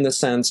broader in the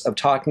sense of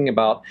talking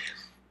about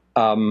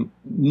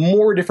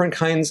more different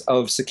kinds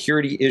of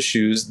security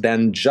issues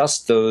than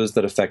just those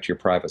that affect your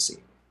privacy.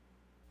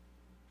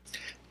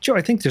 Joe,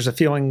 I think there's a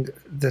feeling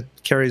that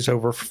carries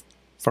over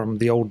from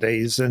the old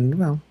days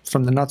and,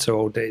 from the not so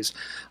old days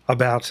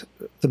about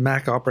the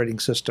Mac operating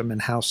system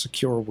and how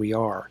secure we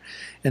are,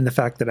 and the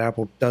fact that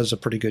Apple does a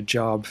pretty good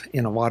job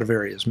in a lot of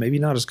areas. Maybe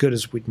not as good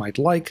as we might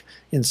like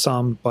in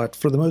some, but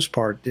for the most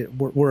part,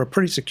 we're a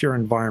pretty secure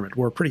environment.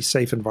 We're a pretty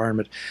safe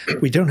environment.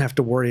 We don't have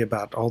to worry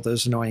about all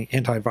those annoying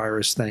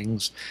antivirus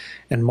things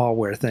and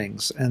malware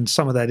things, and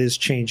some of that is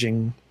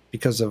changing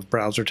because of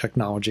browser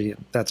technology.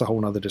 That's a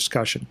whole other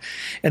discussion.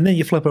 And then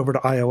you flip over to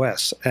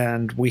iOS,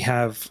 and we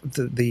have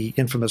the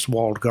infamous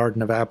walled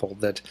garden of Apple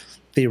that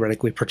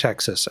theoretically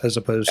protects us, as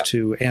opposed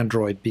to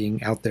Android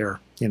being out there,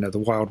 the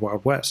wild,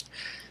 wild west.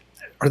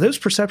 Are those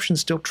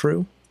perceptions still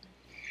true?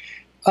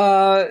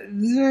 So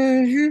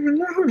you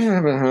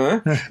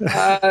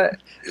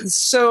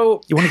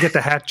want to get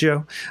the hat,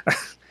 Joe?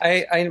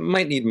 I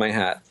might need my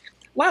hat.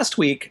 Last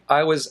week,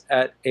 I was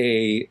at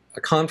a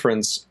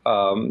conference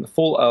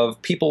full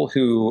of people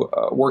who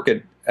work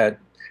at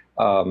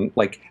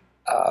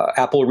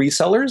Apple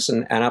resellers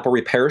and Apple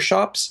repair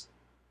shops.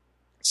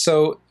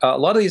 So a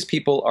lot of these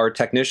people are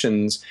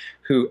technicians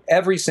who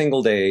every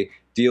single day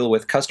deal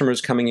with customers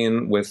coming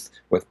in with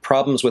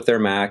problems with their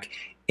Mac.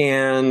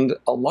 And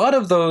a lot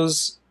of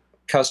those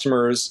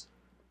customers,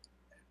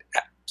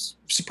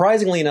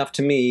 surprisingly enough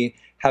to me,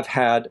 have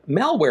had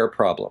malware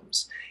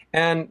problems.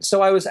 And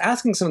so I was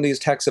asking some of these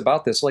techs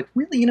about this, like,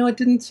 really, it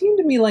didn't seem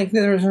to me like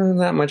there was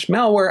that much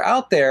malware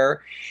out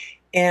there.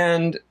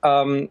 And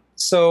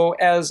so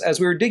as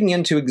we were digging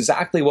into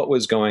exactly what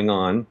was going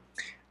on,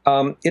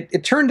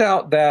 it turned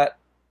out that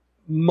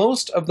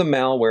most of the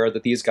malware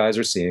that these guys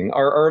are seeing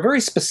are a very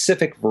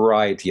specific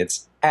variety.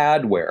 It's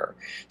adware.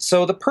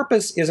 So the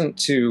purpose isn't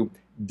to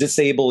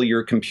disable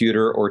your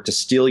computer or to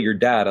steal your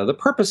data. The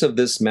purpose of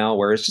this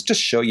malware is just to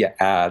show you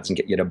ads and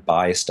get you to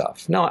buy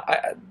stuff. Now,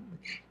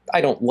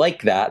 I don't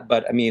like that,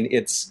 but I mean,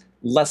 it's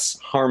less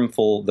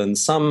harmful than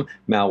some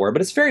malware,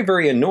 but it's very,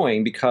 very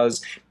annoying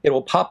because it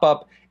will pop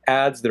up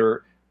ads that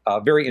are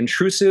very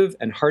intrusive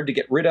and hard to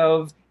get rid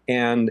of,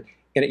 and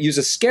it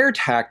uses scare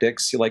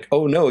tactics. You're like,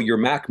 oh no, your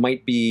Mac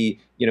might be,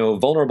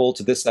 vulnerable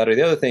to this, that, or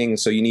the other thing,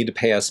 so you need to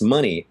pay us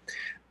money.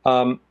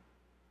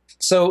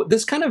 So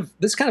this kind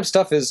of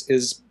stuff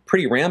is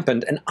pretty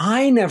rampant, and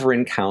I never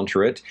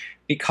encounter it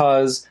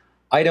because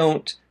I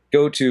don't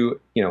go to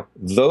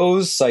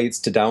those sites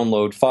to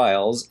download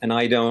files, and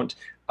I don't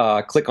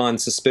click on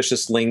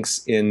suspicious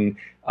links in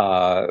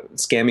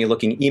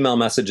scammy-looking email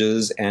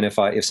messages. And if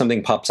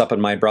something pops up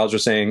in my browser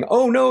saying,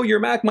 "Oh no, your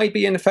Mac might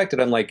be infected,"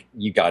 I'm like,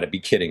 "You got to be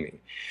kidding me!"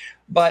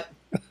 But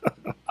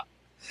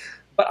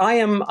I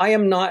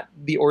am not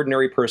the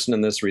ordinary person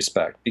in this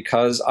respect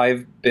because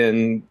I've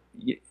been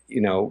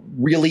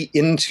really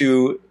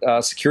into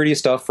security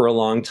stuff for a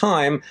long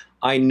time.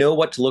 I know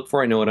what to look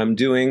for. I know what I'm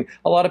doing.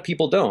 A lot of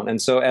people don't. And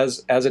so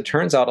as it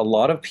turns out, a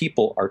lot of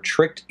people are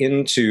tricked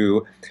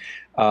into,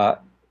 because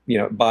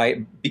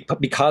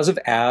of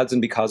ads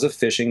and because of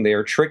phishing, they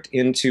are tricked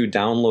into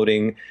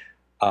downloading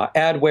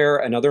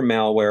adware and other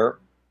malware.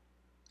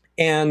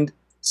 And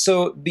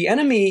so the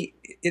enemy,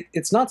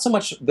 it's not so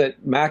much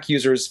that Mac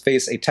users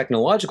face a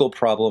technological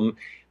problem.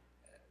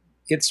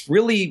 It's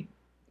really,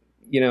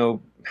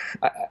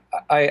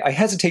 I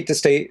hesitate to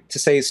say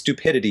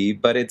stupidity,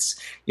 but it's,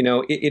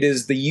 it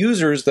is the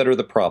users that are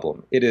the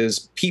problem. It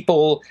is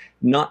people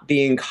not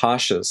being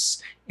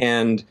cautious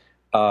and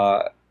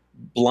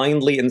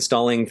blindly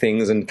installing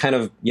things and kind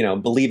of,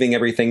 believing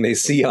everything they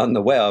see on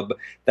the web.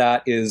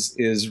 That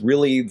is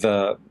really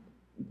the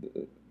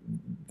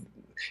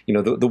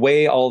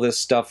way all this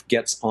stuff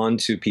gets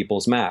onto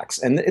people's Macs.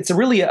 And it's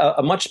really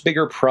a much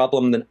bigger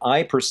problem than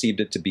I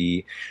perceived it to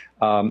be.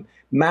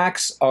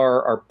 Macs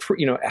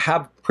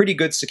have pretty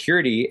good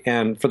security,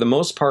 and for the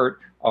most part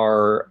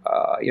are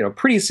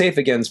pretty safe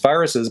against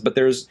viruses. But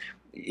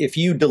if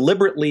you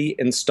deliberately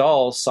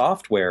install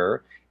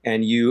software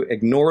and you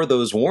ignore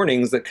those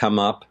warnings that come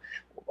up,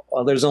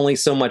 well, there's only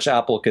so much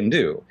Apple can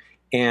do.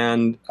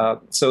 And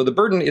so the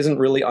burden isn't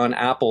really on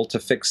Apple to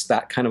fix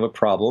that kind of a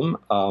problem.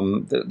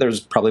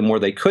 There's probably more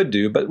they could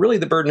do, but really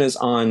the burden is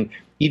on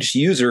each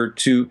user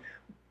to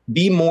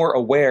be more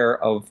aware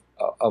of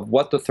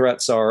what the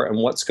threats are and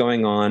what's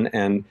going on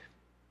and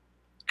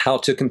how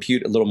to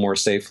compute a little more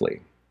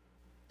safely.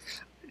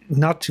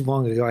 Not too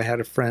long ago, I had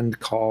a friend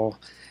call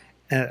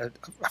a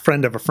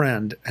friend of a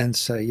friend and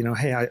say,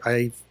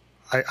 hey,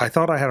 I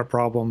thought I had a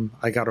problem.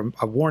 I got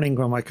a warning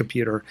on my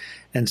computer,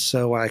 and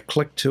so I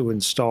clicked to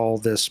install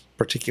this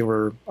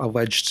particular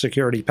alleged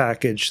security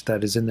package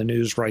that is in the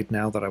news right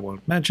now that I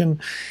won't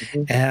mention,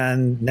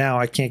 and now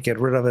I can't get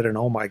rid of it, and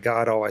oh my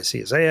God, all I see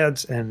is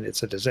ads, and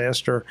it's a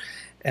disaster,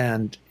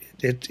 and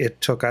it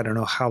took I don't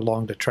know how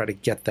long to try to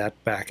get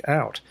that back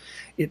out.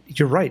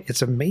 You're right.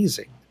 It's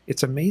amazing.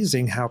 It's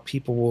amazing how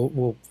people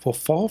will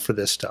fall for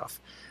this stuff.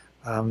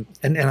 And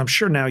I'm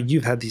sure now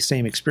you've had the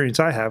same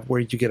experience I have, where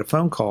you get a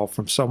phone call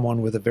from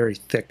someone with a very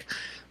thick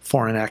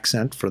foreign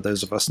accent, for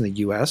those of us in the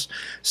U.S.,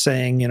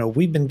 saying,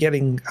 we've been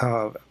getting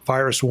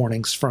virus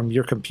warnings from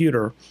your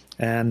computer,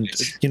 and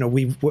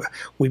we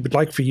would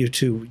like for you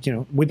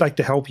to, we'd like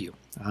to help you.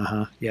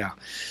 Yeah.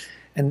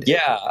 And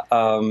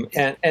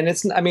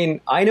it's,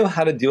 I know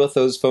how to deal with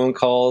those phone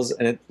calls,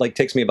 and it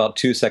takes me about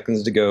 2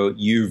 seconds to go,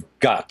 you've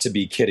got to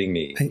be kidding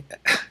me,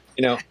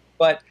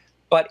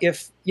 But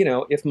if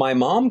my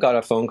mom got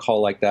a phone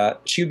call like that,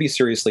 she would be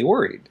seriously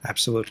worried.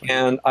 Absolutely.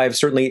 And I've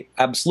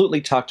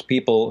absolutely talked to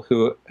people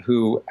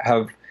who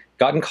have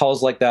gotten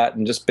calls like that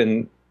and just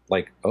been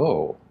like,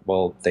 oh,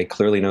 well, they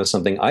clearly know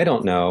something I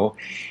don't know.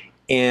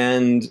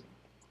 and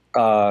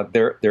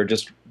they're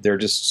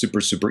just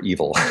super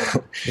evil.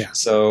 Yeah.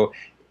 So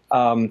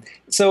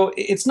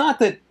it's not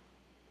that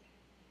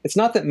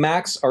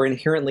Macs are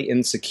inherently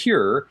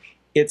insecure.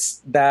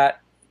 It's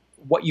that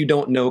what you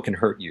don't know can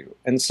hurt you.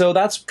 And so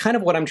that's kind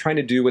of what I'm trying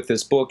to do with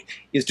this book,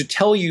 is to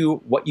tell you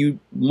what you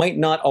might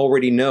not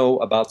already know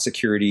about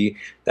security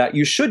that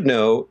you should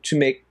know to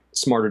make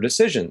smarter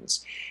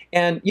decisions.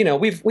 And, you know,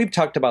 we've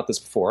talked about this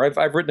before.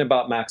 I've written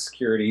about Mac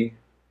security.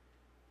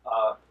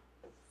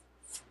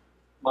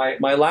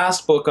 My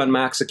last book on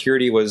Mac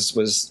security was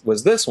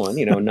this one,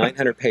 you know,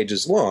 900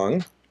 pages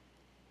long.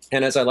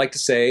 And as I like to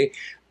say,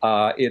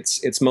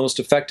 its most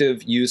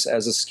effective use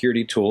as a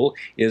security tool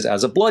is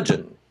as a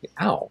bludgeon.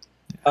 Ow.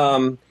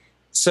 The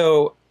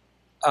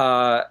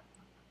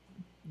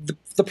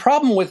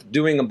problem with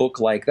doing a book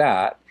like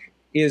that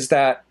is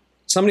that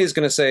somebody is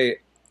going to say,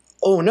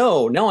 oh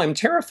no, now I'm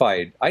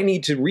terrified. I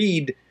need to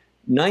read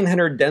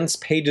 900 dense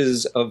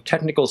pages of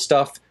technical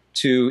stuff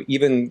to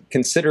even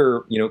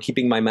consider, you know,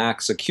 keeping my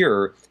Mac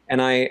secure.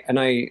 And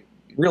I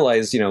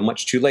realize, you know,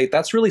 much too late,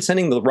 that's really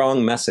sending the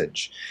wrong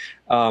message.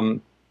 The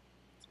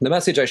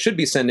message I should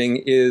be sending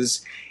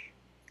is,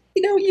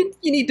 you know, you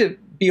need to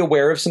be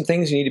aware of some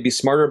things. You need to be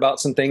smarter about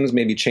some things,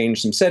 maybe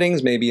change some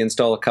settings, maybe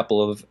install a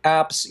couple of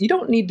apps. You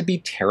don't need to be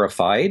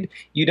terrified.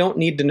 You don't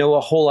need to know a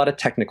whole lot of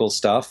technical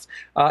stuff.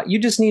 You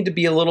just need to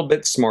be a little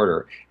bit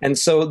smarter. And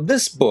so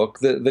this book,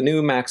 the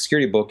new Mac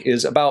security book,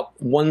 is about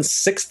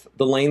 1/6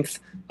 the length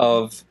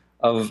of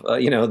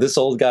you know, this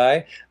old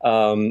guy.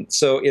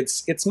 So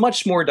it's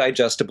much more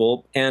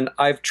digestible. And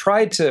I've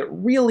tried to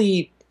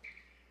really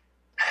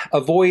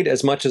avoid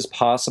as much as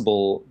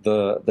possible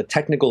the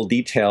technical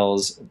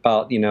details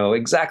about, you know,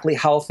 exactly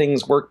how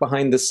things work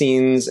behind the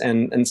scenes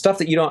and stuff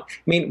that you don't, I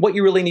mean, what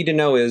you really need to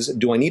know is,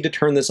 do I need to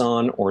turn this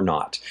on or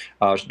not?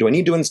 Do I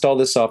need to install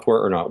this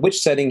software or not? Which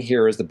setting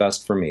here is the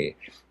best for me?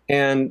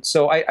 And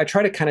so I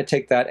try to kind of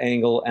take that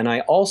angle, and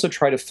I also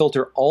try to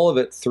filter all of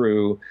it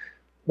through,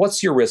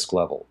 what's your risk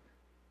level?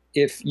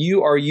 If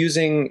you are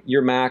using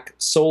your Mac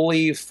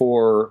solely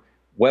for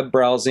web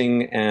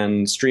browsing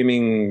and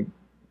streaming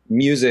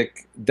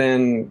music,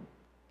 then,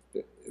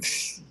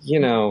 you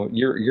know,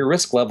 your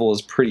risk level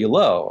is pretty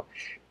low.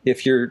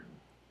 If you're,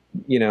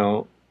 you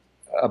know,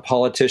 a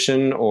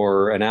politician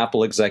or an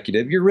Apple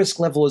executive, your risk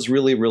level is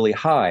really, really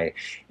high.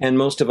 And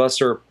most of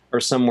us are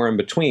somewhere in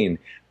between.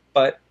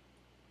 But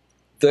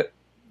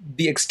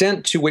the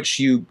extent to which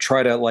you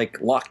try to, like,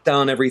 lock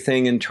down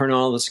everything and turn on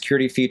all the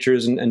security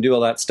features and do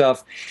all that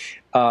stuff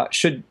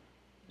should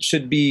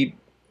be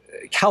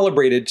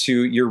calibrated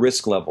to your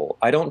risk level.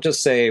 I don't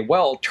just say,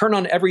 well, turn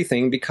on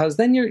everything, because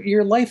then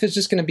your life is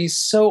just going to be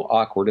so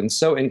awkward and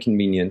so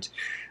inconvenient.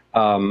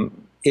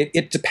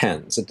 It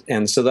depends.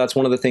 And so that's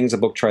one of the things the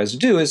book tries to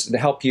do, is to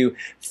help you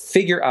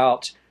figure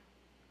out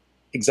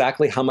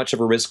exactly how much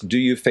of a risk do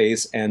you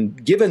face,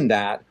 and given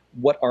that,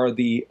 what are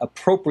the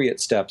appropriate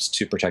steps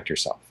to protect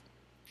yourself.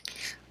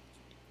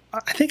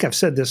 I think I've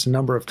said this a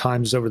number of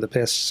times over the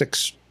past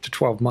 6 to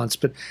 12 months,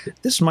 but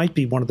this might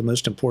be one of the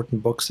most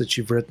important books that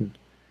you've written.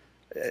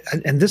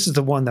 And this is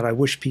the one that I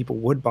wish people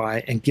would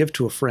buy and give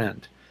to a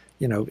friend.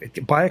 You know,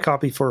 buy a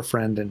copy for a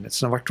friend, and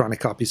it's an electronic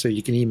copy, so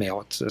you can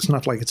email it. So it's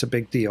not like it's a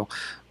big deal.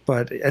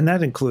 And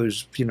that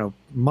includes, you know,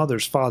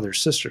 mothers, fathers,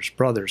 sisters,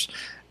 brothers,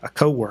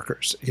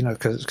 co-workers, you know,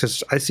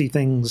 because I see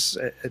things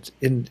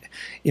in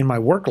my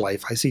work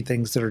life. I see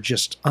things that are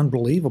just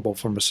unbelievable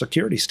from a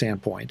security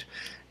standpoint.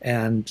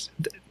 And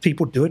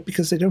people do it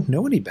because they don't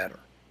know any better.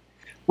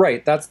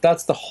 Right. That's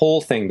the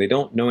whole thing. They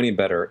don't know any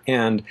better.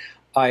 And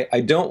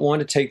I don't want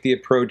to take the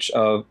approach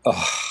of,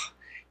 oh,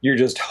 you're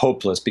just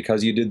hopeless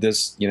because you did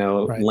this, you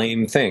know, right,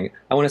 lame thing.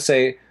 I want to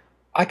say,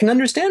 I can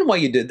understand why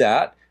you did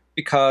that,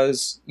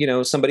 because, you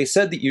know, somebody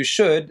said that you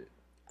should.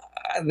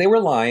 They were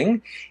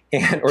lying,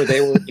 or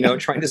they were, you know,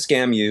 trying to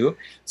scam you.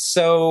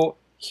 So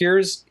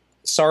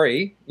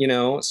sorry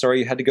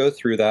you had to go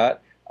through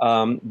that.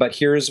 But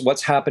here's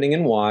what's happening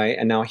and why,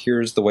 and now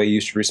here's the way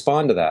you should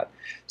respond to that.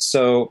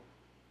 So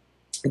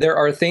there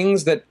are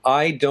things that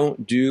I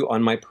don't do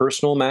on my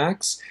personal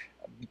Macs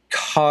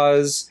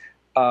because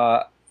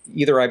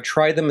either I've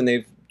tried them and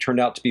they've turned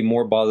out to be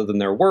more bother than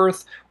they're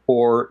worth,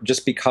 or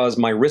just because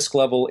my risk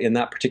level in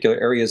that particular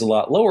area is a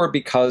lot lower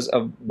because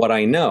of what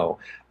I know.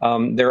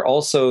 There are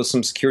also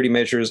some security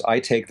measures I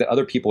take that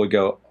other people would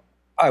go,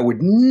 I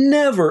would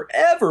never,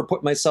 ever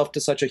put myself to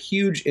such a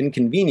huge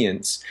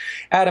inconvenience.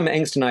 Adam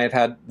Engst and I have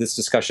had this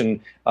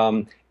discussion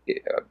a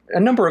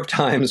number of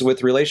times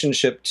with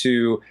relationship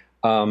to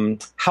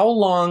how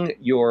long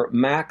your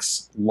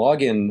Mac's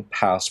login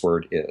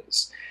password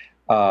is.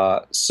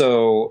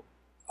 So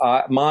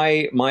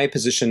my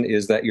position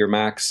is that your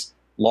Mac's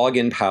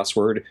login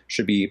password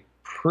should be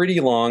pretty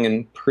long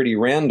and pretty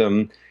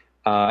random,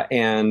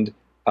 and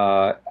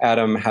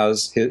Adam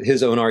has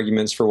his own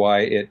arguments for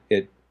why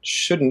it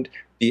shouldn't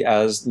be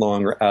as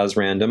long or as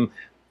random.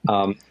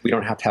 We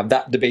don't have to have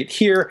that debate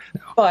here,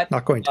 but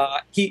not going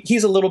to.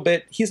 He's a little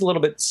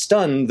bit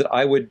stunned that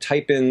I would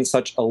type in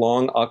such a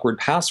long, awkward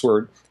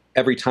password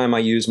every time I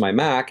use my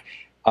Mac.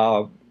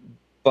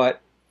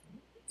 But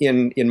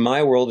in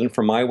my world and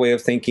from my way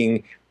of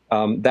thinking,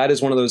 that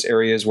is one of those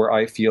areas where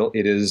I feel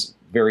it is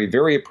very,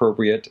 very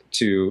appropriate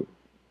to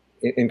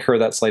incur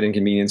that slight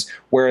inconvenience.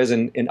 Whereas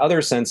in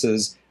other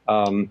senses,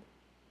 a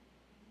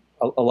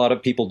lot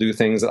of people do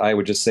things that I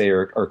would just say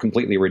are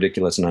completely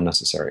ridiculous and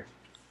unnecessary.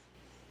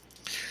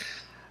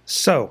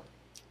 So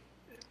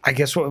I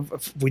guess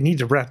we need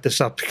to wrap this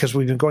up because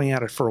we've been going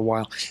at it for a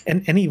while.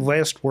 And any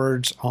last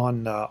words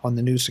on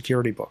the new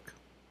security book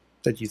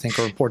that you think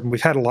are important?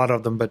 We've had a lot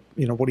of them, but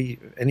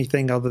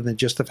anything other than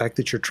just the fact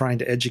that you're trying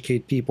to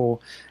educate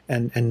people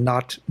and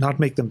not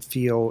make them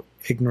feel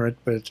ignorant,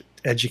 but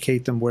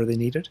educate them where they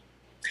need it?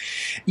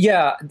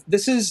 Yeah,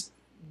 this is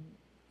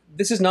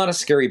not a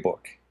scary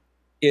book.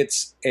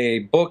 It's a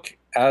book,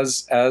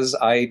 as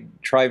I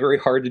try very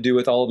hard to do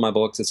with all of my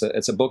books.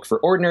 It's a book for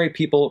ordinary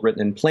people,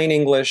 written in plain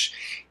English.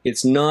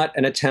 It's not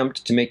an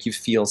attempt to make you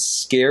feel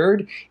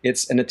scared.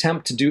 It's an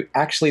attempt to do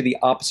actually the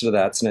opposite of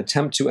that. It's an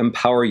attempt to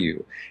empower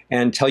you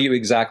and tell you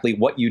exactly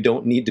what you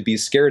don't need to be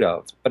scared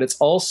of. But it's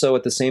also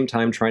at the same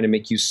time trying to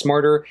make you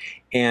smarter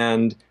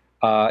and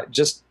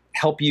just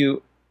help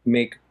you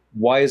make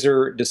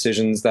wiser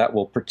decisions that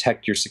will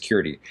protect your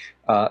security.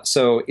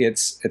 So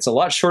it's a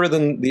lot shorter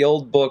than the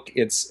old book.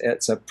 It's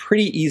a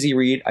pretty easy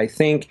read, I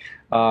think,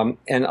 and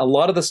a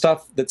lot of the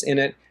stuff that's in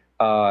it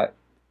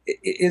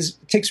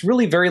takes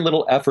really very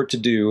little effort to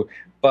do.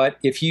 But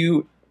if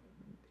you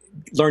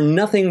learn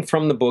nothing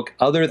from the book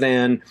other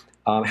than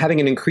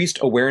having an increased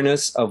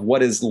awareness of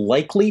what is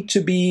likely to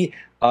be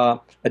a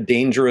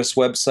dangerous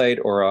website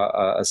or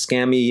a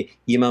scammy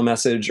email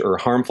message or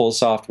harmful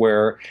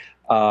software,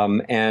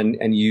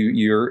 and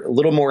you're a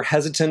little more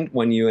hesitant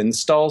when you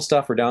install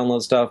stuff or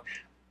download stuff,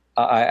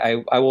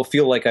 I will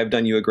feel like I've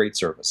done you a great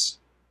service.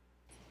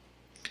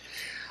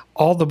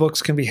 All the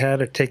books can be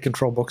had at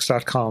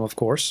TakeControlBooks.com, of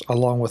course,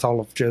 along with all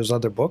of Joe's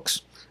other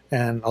books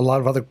and a lot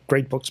of other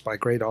great books by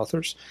great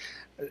authors.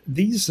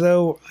 These,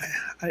 though,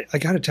 I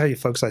got to tell you,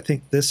 folks, I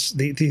think these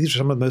are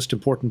some of the most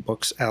important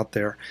books out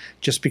there,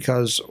 just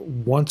because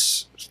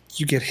once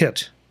you get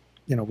hit,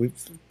 we've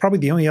probably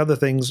the only other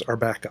things are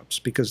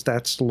backups, because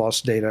that's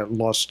lost data,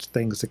 lost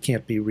things that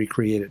can't be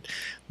recreated.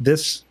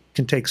 This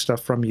can take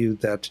stuff from you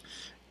that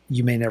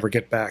you may never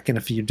get back, and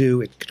if you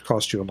do, it could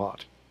cost you a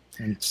lot.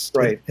 And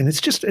it's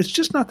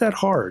just not that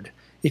hard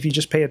if you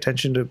just pay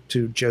attention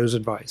to Joe's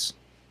advice.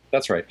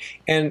 That's right.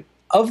 And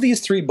of these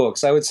three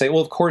books, I would say,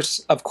 well, of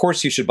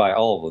course you should buy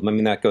all of them. I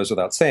mean, that goes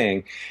without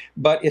saying.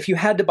 But if you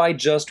had to buy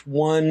just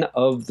one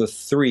of the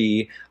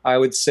three, I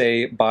would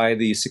say buy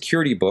the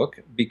security book,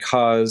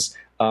 because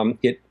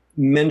it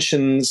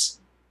mentions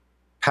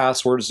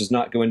passwords, does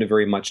not go into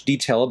very much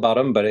detail about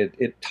them, but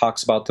it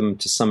talks about them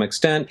to some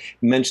extent,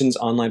 mentions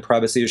online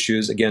privacy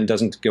issues, again,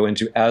 doesn't go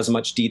into as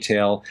much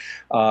detail,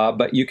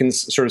 but you can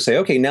sort of say,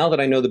 okay, now that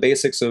I know the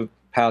basics of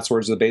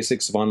passwords, the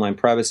basics of online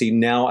privacy,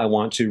 now I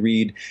want to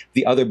read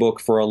the other book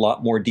for a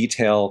lot more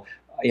detail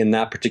in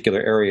that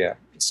particular area.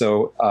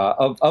 So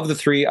of the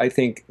three, I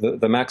think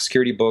the Mac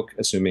security book,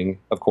 assuming,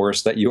 of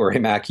course, that you are a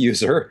Mac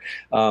user,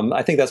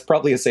 I think that's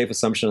probably a safe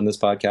assumption on this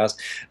podcast.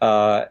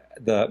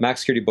 The Mac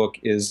security book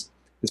is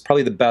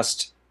probably the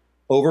best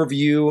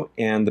overview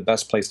and the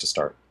best place to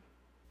start.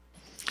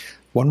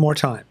 One more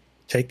time.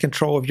 Take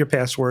Control of Your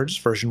Passwords,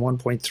 version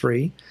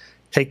 1.3.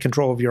 Take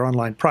Control of Your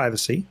Online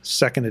Privacy,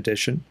 second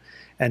edition.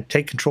 And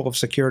Take Control of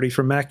Security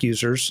for Mac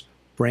users,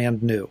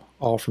 brand new,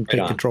 all from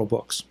Take Control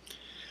Books.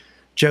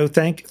 Joe,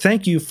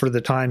 thank you for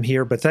the time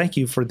here, but thank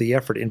you for the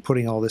effort in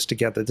putting all this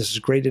together. This is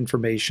great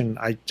information.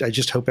 I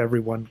just hope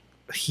everyone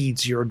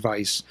heeds your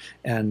advice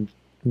and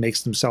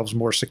makes themselves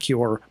more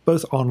secure,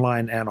 both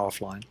online and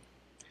offline.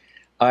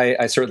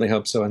 I certainly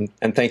hope so,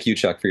 and thank you,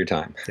 Chuck, for your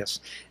time. Yes,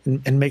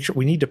 and make sure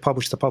we need to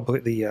publish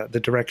the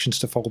directions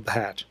to fold the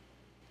hat.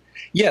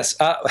 Yes,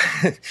 that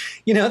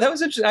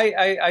was interesting.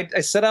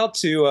 I set out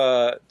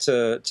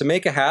to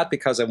make a hat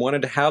because I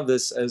wanted to have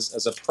this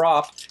as a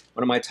prop,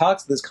 one of my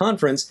talks at this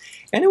conference,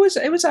 and it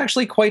was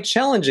actually quite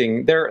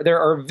challenging. There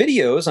are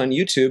videos on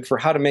YouTube for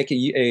how to make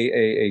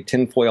a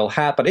tinfoil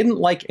hat, but I didn't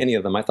like any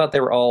of them. I thought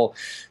they were all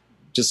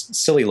just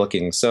silly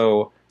looking.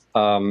 So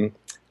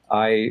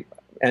I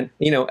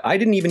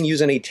didn't even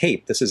use any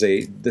tape. This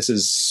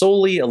is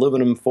solely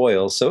aluminum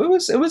foil. So it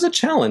was a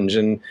challenge,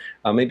 and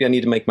maybe I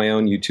need to make my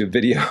own YouTube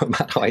video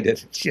about how I did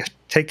it. Yeah,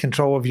 take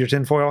control of your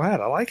tinfoil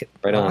hat. I like it.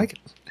 Right on. I like it.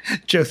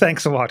 Joe,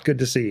 thanks a lot. Good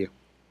to see you.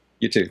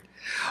 You too.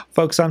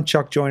 Folks, I'm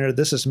Chuck Joyner.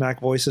 This is Mac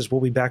Voices. We'll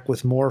be back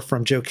with more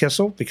from Joe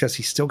Kissell, because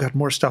he's still got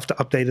more stuff to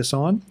update us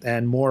on,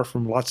 and more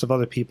from lots of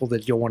other people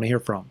that you'll want to hear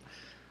from.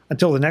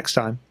 Until the next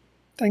time,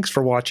 thanks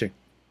for watching.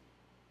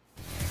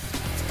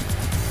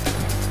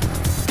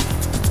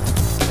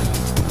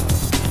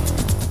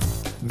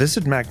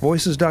 Visit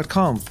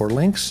MacVoices.com for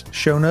links,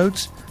 show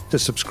notes, to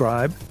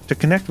subscribe, to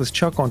connect with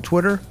Chuck on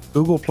Twitter,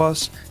 Google+,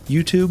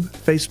 YouTube,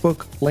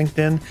 Facebook,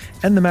 LinkedIn,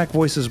 and the Mac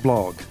Voices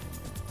blog.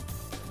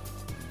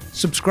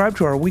 Subscribe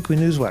to our weekly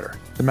newsletter,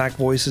 the Mac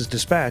Voices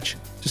Dispatch,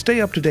 to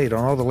stay up to date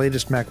on all the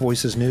latest Mac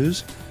Voices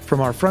news from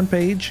our front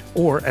page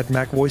or at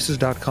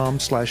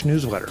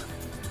MacVoices.com/newsletter.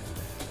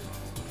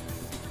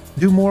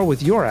 Do more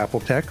with your Apple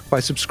tech by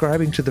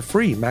subscribing to the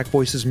free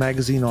MacVoices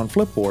magazine on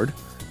Flipboard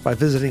by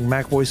visiting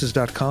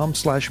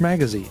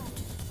macvoices.com/magazine.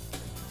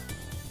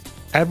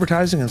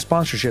 Advertising and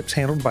sponsorships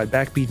handled by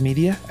Backbeat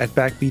Media at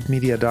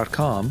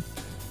backbeatmedia.com.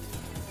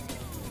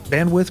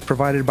 Bandwidth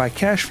provided by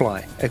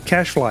CacheFly at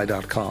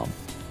cachefly.com.